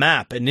label a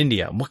map in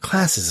India. What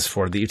class is this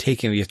for that you're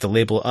taking? You have to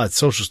label, it's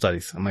social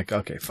studies. I'm like,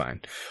 okay, fine.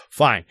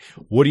 I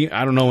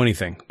don't know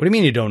anything. What do you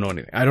mean you don't know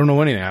anything? I don't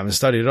know anything. I haven't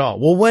studied at all.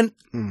 Well,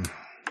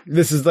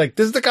 this is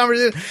the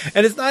conversation.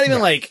 And it's not even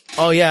like,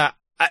 oh yeah.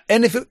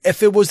 And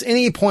if it was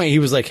any point, he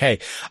was like, hey,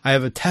 I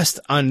have a test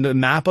on the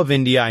map of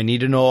India. I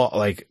need to know,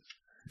 like,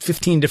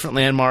 15 different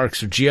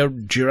landmarks or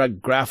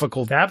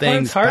geographical That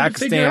things, part's hard to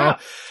figure out.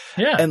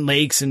 Yeah. and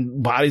lakes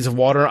and bodies of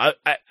water.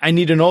 I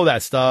need to know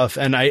that stuff.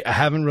 And I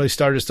haven't really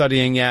started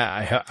studying yet.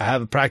 I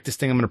have a practice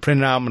thing. I'm going to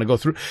print it out. I'm going to go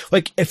through.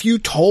 Like, if you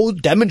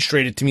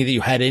demonstrated to me that you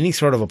had any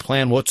sort of a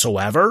plan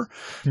whatsoever,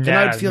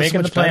 then I'd feel making so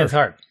much the plan better. is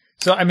hard.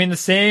 So, I mean, the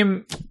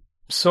same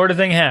sort of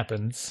thing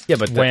happens. Yeah,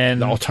 but when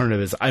the alternative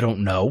is I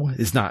don't know.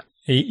 Is not.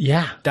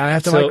 Yeah. Then I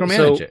have to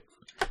micromanage it.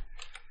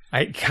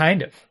 I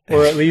kind of,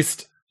 or at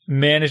least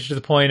manage to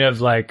the point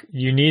of like,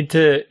 you need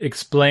to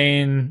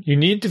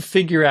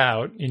figure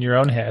out in your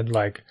own head,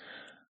 like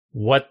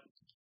what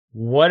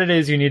it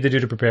is you need to do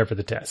to prepare for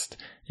the test.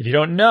 If you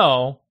don't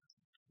know,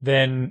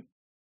 then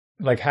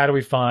like, how do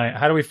we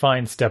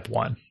find step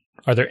one?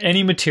 Are there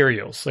any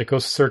materials? Like, go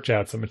search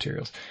out some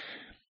materials.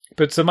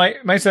 But so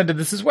my son did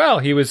this as well.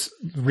 He was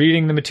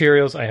reading the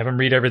materials. I have him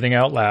read everything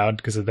out loud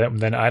because of that.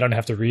 Then I don't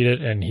have to read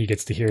it, and he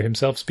gets to hear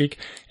himself speak.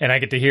 And I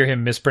get to hear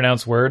him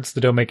mispronounce words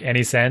that don't make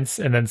any sense,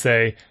 and then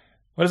say,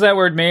 "What does that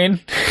word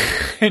mean?"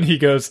 And he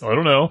goes, "I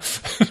don't know."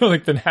 I'm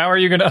like, then how are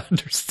you going to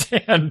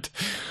understand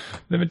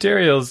the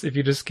materials if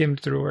you just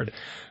skimmed through a word?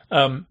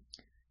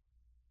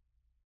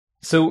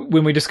 So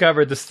when we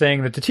discovered this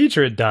thing that the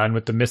teacher had done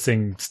with the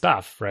missing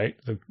stuff, right,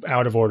 the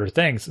out of order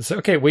things, it's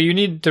okay. Well, you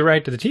need to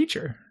write to the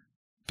teacher,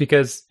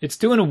 because it's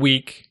due in a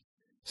week,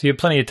 so you have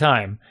plenty of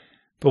time.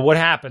 But what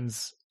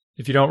happens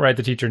if you don't write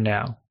the teacher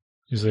now?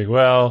 He's like,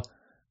 well,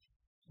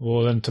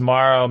 then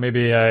tomorrow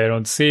maybe I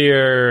don't see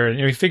her. And,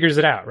 he figures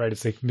it out, right?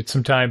 It's like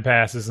some time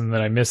passes and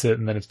then I miss it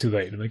and then it's too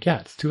late. I'm like, yeah,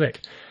 it's too late.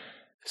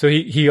 So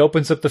he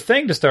opens up the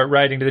thing to start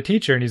writing to the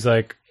teacher, and he's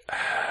like,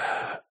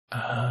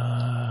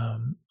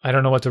 I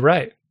don't know what to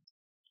write.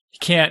 He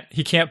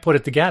can't put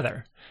it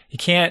together. He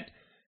can't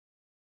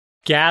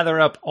gather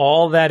up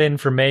all that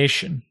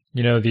information.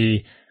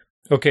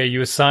 Okay,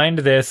 you assigned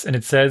this and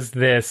it says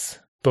this,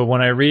 but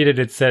when I read it,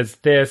 it says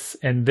this,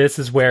 and this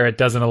is where it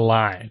doesn't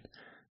align.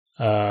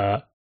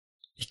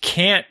 You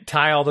can't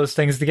tie all those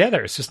things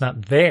together. It's just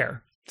not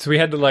there. So we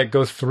had to like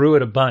go through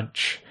it a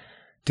bunch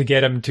to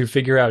get him to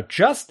figure out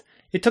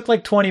it took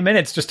like 20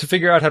 minutes just to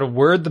figure out how to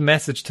word the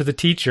message to the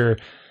teacher,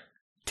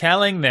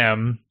 telling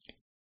them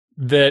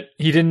that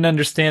he didn't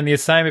understand the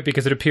assignment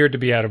because it appeared to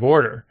be out of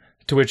order,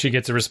 to which he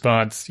gets a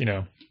response,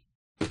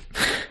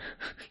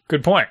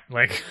 good point.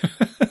 Like,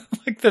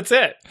 that's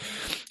it.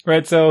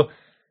 Right. So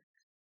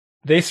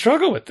they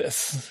struggle with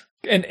this.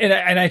 And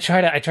I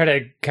try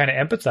to kind of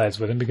empathize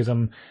with him, because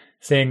I'm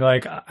saying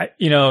like,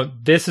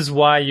 this is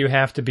why you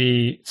have to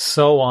be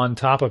so on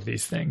top of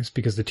these things,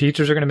 because the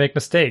teachers are going to make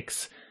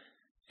mistakes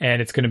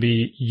and it's going to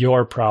be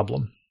your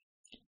problem.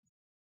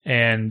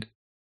 And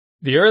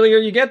the earlier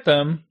you get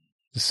them,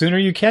 the sooner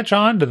you catch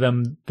on to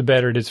them, the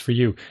better it is for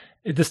you.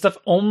 This stuff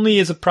only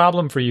is a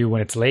problem for you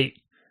when it's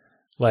late.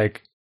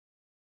 Like,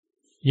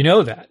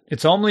 that.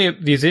 It's only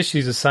these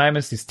issues,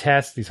 assignments, these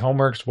tests, these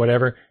homeworks,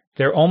 whatever.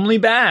 They're only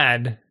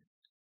bad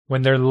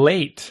when they're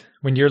late.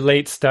 When you're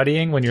late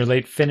studying, when you're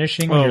late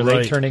finishing, when you're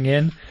late turning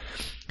in.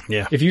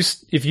 Yeah.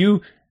 If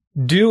you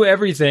do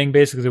everything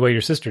basically the way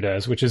your sister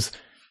does, which is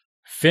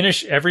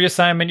finish every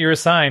assignment you're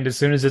assigned as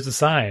soon as it's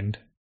assigned,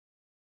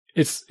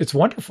 it's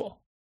wonderful.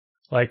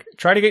 Like,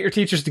 try to get your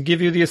teachers to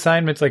give you the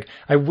assignments. Like,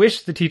 I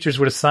wish the teachers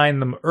would assign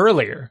them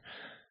earlier.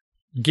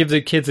 Give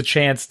the kids a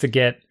chance to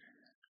get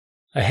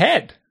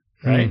ahead,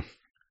 right?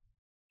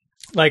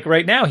 Like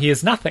right now, he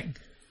has nothing.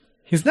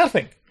 He's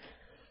nothing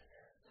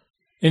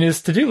in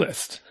his to-do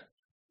list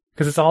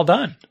because it's all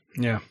done.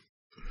 Yeah.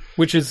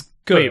 Which is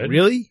good. Wait,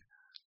 really?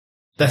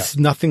 That's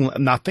nothing.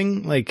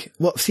 Like,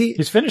 well, see,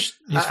 he's finished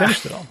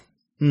it all.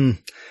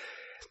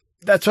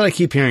 That's what I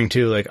keep hearing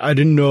too. Like, I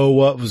didn't know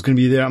what was going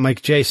to be there. I'm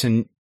like,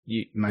 Jason,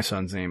 my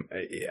son's name.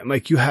 I'm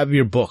like, you have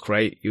your book,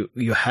 right?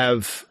 You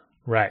have,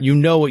 right. You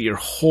know what your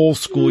whole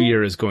school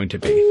year is going to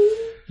be.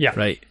 Yeah.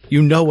 Right.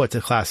 You know what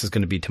the class is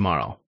going to be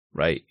tomorrow,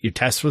 right? Your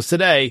test was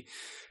today.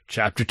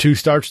 Chapter 2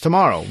 starts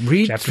tomorrow.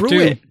 Read Chapter through 2.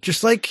 it.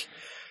 Just like,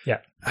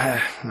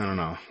 I don't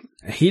know.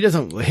 He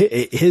doesn't,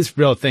 his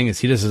real thing is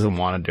he just doesn't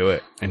want to do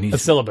it. And a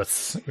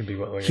syllabus would be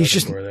what he's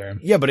just, for there.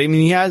 Yeah, but I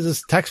mean, he has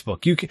this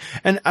textbook.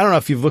 And I don't know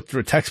if you've looked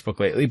through a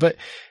textbook lately, but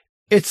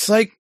it's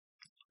like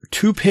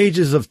 2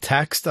 pages of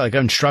text, like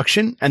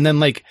instruction, and then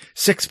like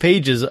 6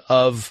 pages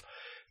of,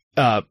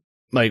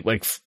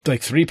 like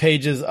 3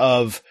 pages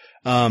of,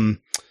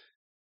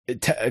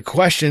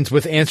 questions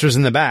with answers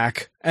in the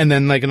back, and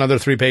then like another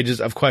 3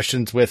 pages of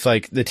questions with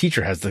like the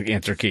teacher has the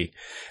answer key.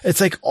 It's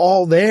like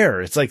all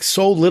there. It's like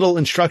so little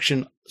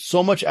instruction,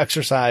 so much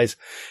exercise.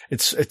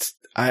 It's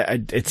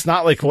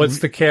not like, what's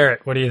the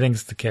carrot? What do you think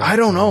is the carrot? I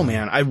don't know,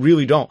 man. I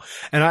really don't.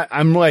 And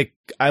I'm like,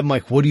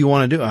 what do you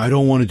want to do? I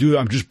don't want to do it.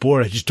 I'm just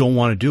bored. I just don't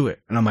want to do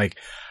it. And I'm like,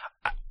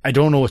 I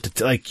don't know what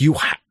to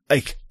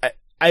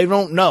I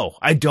don't know.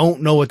 I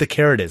don't know what the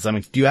carrot is. I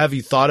mean, have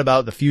you thought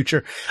about the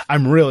future?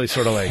 I'm really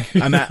sort of like,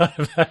 I'm at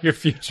about your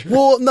future.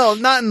 Well, no,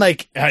 not in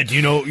like, do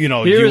you know,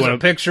 here's a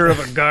picture of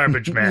a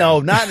garbage man. No,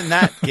 not in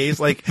that case.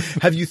 Like,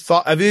 have you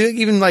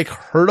even like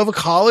heard of a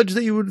college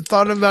that you would have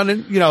thought about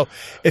it?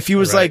 If he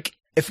was like,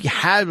 if you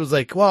was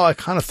like, well, I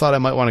kind of thought I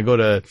might want to go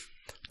to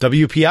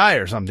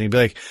WPI or something, be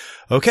like,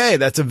 okay,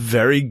 that's a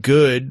very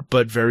good,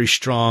 but very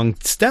strong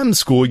STEM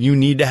school. You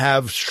need to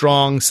have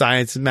strong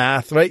science and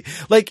math, right?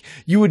 Like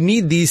you would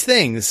need these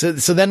things.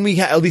 So then we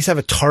at least have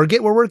a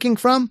target we're working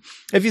from.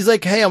 If he's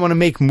like, hey, I want to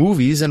make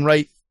movies and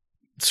write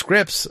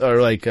scripts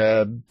or like,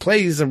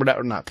 plays or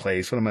whatever, not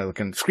plays. What am I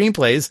looking?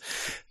 Screenplays.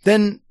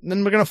 Then we're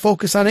going to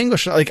focus on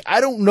English. Like,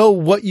 I don't know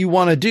what you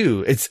want to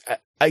do.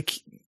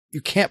 You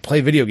can't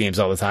play video games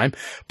all the time.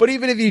 But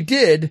even if you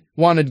did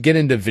want to get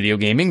into video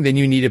gaming, then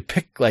you need to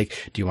pick,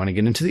 like, do you want to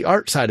get into the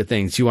art side of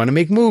things? Do you want to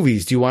make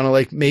movies? Do you want to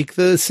like make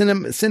the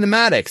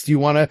cinematics? Do you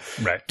want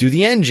to do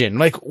the engine?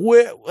 Like,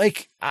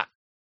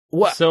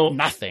 what? So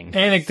nothing.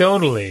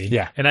 Anecdotally.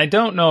 Yeah. And I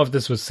don't know if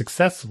this was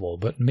successful,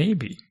 but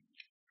maybe,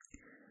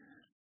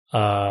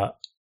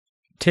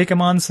 take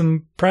him on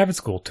some private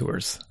school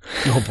tours.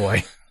 Oh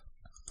boy.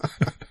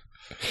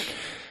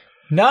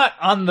 Not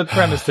on the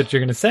premise that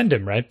you're going to send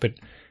him, right? But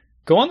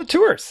go on the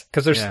tours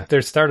because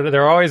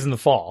they're always in the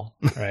fall,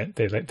 right?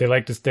 they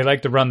like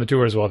to run the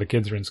tours while the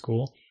kids are in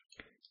school.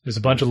 There's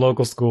a bunch of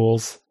local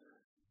schools,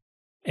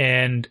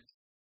 and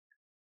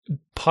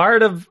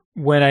part of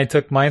when I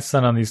took my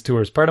son on these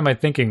tours, part of my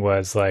thinking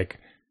was like,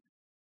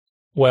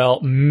 well,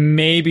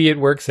 maybe it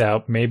works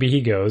out. Maybe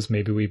he goes.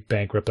 Maybe we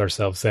bankrupt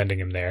ourselves sending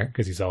him there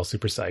because he's all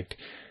super psyched,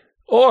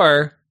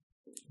 or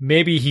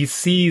maybe he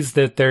sees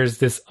that there's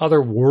this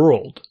other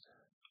world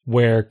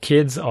where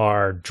kids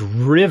are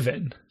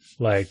driven,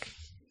 like,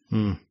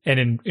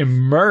 and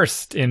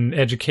immersed in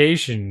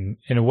education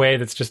in a way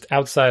that's just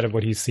outside of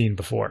what he's seen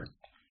before.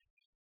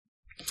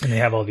 And they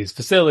have all these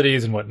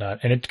facilities and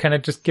whatnot, and it kind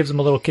of just gives him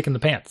a little kick in the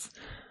pants.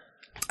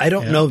 I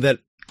don't know that.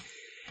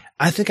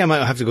 I think I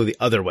might have to go the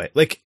other way.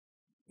 Like,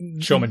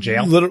 show him a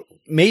jail?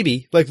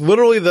 Maybe. Like,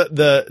 literally,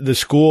 the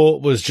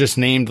school was just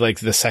named, like,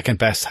 the second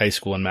best high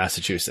school in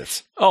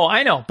Massachusetts. Oh,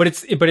 I know. But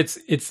it's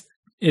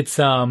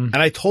and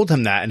I told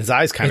him that, and his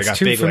eyes kind of got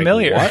too big.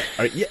 Familiar. Like,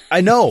 what? Yeah,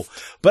 I know,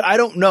 but I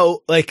don't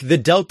know, like, the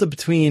delta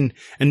between,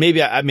 and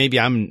maybe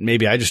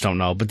I just don't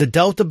know, but the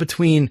delta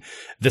between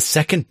the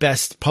second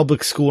best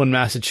public school in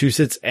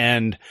Massachusetts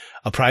and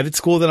a private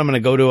school that I'm going to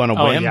go to on a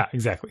whim. Oh, yeah,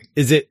 exactly.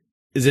 Is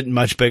it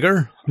much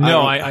bigger?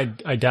 No,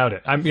 I doubt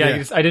it. I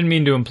didn't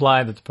mean to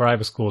imply that the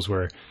private schools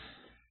were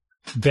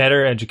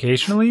better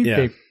educationally.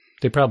 Yeah.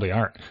 They probably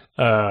aren't.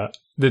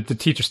 The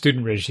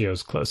teacher-student ratio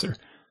is closer,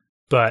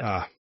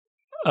 but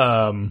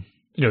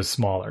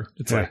smaller.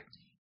 It's like,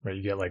 right,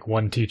 you get like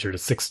one teacher to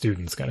 6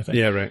 students kind of thing.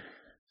 Yeah, right.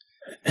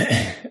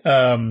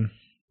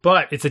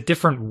 But it's a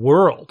different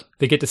world.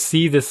 They get to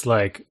see this,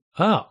 like,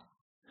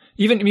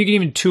 you can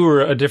even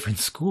tour a different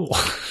school.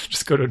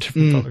 Just go to a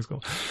different public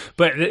school.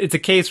 But it's a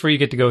case where you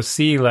get to go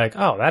see, like,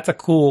 oh, that's a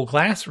cool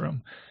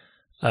classroom.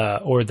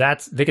 Or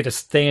they get to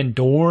stay in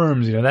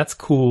dorms, that's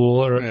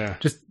cool. Or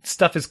just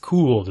stuff is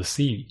cool to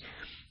see.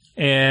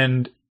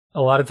 And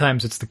a lot of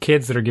times it's the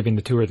kids that are giving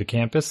the tour of the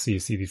campus. So you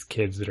see these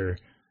kids they're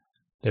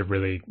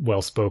really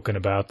well spoken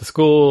about the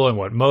school and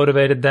what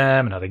motivated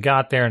them and how they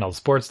got there and all the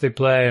sports they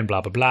play and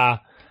blah, blah, blah.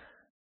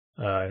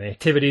 And the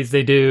activities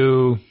they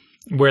do,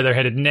 where they're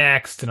headed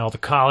next and all the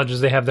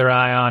colleges they have their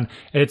eye on.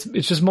 And it's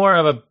just more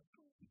of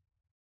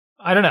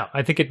I don't know.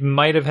 I think it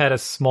might have had a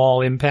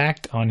small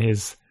impact on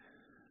his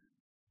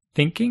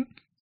thinking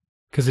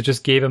because it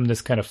just gave him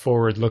this kind of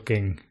forward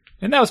looking.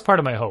 And that was part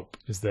of my hope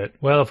is that,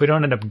 well, if we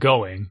don't end up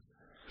going,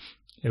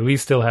 at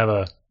least they'll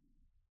have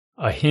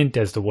a hint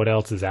as to what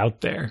else is out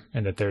there.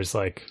 And that there's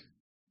like,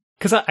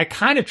 because I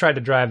kind of tried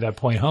to drive that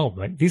point home.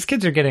 Like, these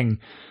kids are getting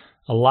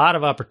a lot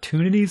of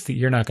opportunities that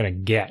you're not going to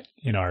get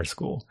in our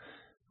school,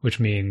 which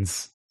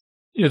means,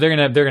 they're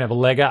going to have a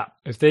leg up.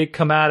 If they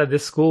come out of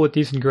this school with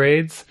decent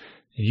grades,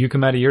 and you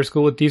come out of your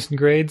school with decent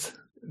grades,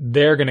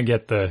 they're going to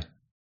get they're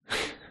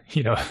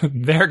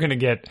going to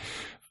get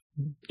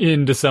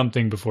into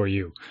something before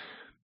you.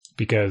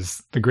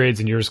 Because the grades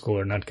in your school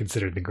are not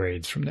considered the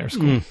grades from their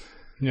school.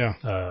 Yeah.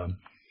 And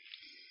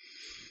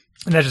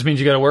that just means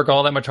you got to work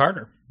all that much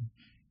harder.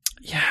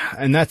 Yeah.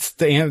 And that's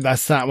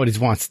not what he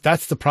wants.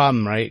 That's the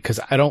problem, right? Because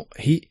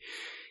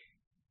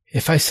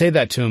if I say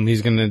that to him,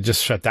 he's going to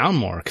just shut down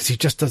more because he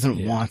just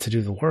doesn't want to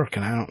do the work.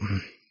 And I don't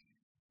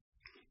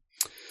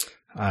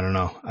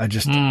know.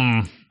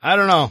 I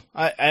don't know.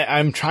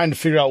 I'm trying to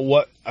figure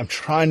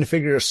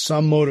out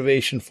some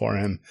motivation for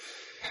him.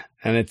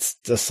 And it's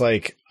just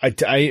like,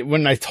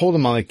 when I told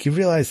him, I'm like, you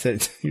realize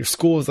that your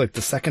school is like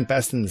the second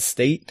best in the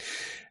state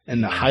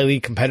and the highly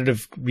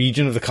competitive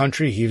region of the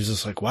country. He was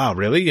just like, wow,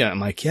 really? Yeah. I'm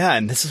like, yeah.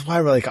 And this is why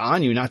we're like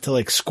on you not to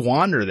like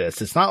squander this.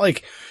 It's not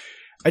like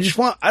I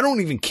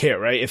don't even care,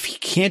 right? If he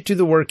can't do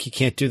the work, he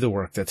can't do the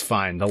work. That's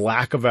fine. The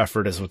lack of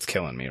effort is what's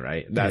killing me,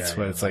 right? That's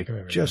what it's like.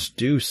 Just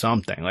do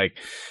something. Like,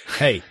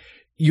 hey,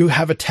 you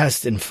have a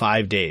test in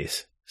 5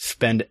 days.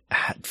 Spend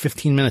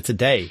 15 minutes a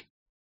day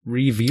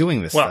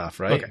reviewing this stuff,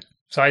 right? Okay.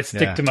 So I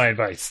stick to my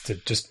advice to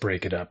just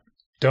break it up.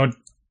 Don't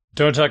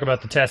talk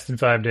about the test in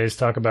 5 days.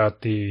 Talk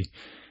about the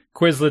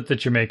Quizlet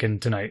that you're making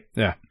tonight.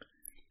 Yeah.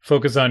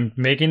 Focus on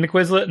making the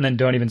Quizlet and then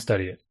don't even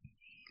study it.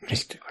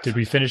 Did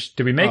we finish?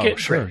 Did we make it?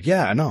 Sure. Great.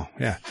 Yeah, I know.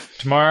 Yeah.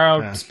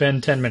 Tomorrow,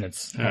 spend 10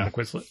 minutes on the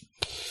Quizlet.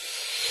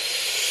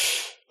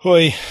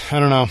 Hoy, I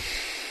don't know.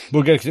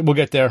 We'll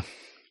get there.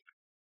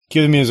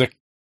 Cue the music.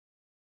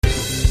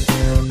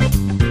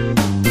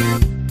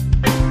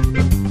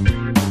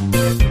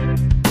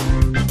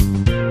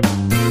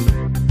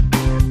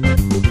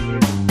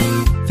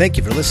 Thank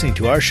you for listening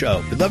to our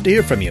show. We'd love to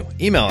hear from you.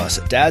 Email us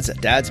at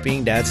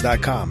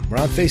dads@dadsbeingdads.com. We're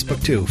on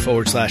Facebook too,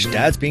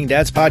 /Dads Being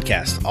Dads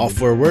Podcast. All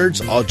 4 words,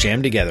 all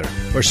jammed together.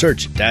 Or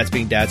search Dads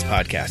Being Dads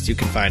Podcast. You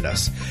can find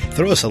us.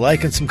 Throw us a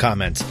like and some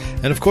comments.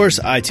 And of course,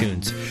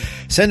 iTunes.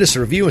 Send us a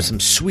review and some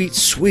sweet,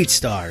 sweet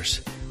stars.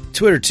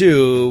 Twitter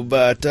too,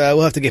 but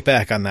we'll have to get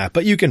back on that.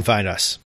 But you can find us.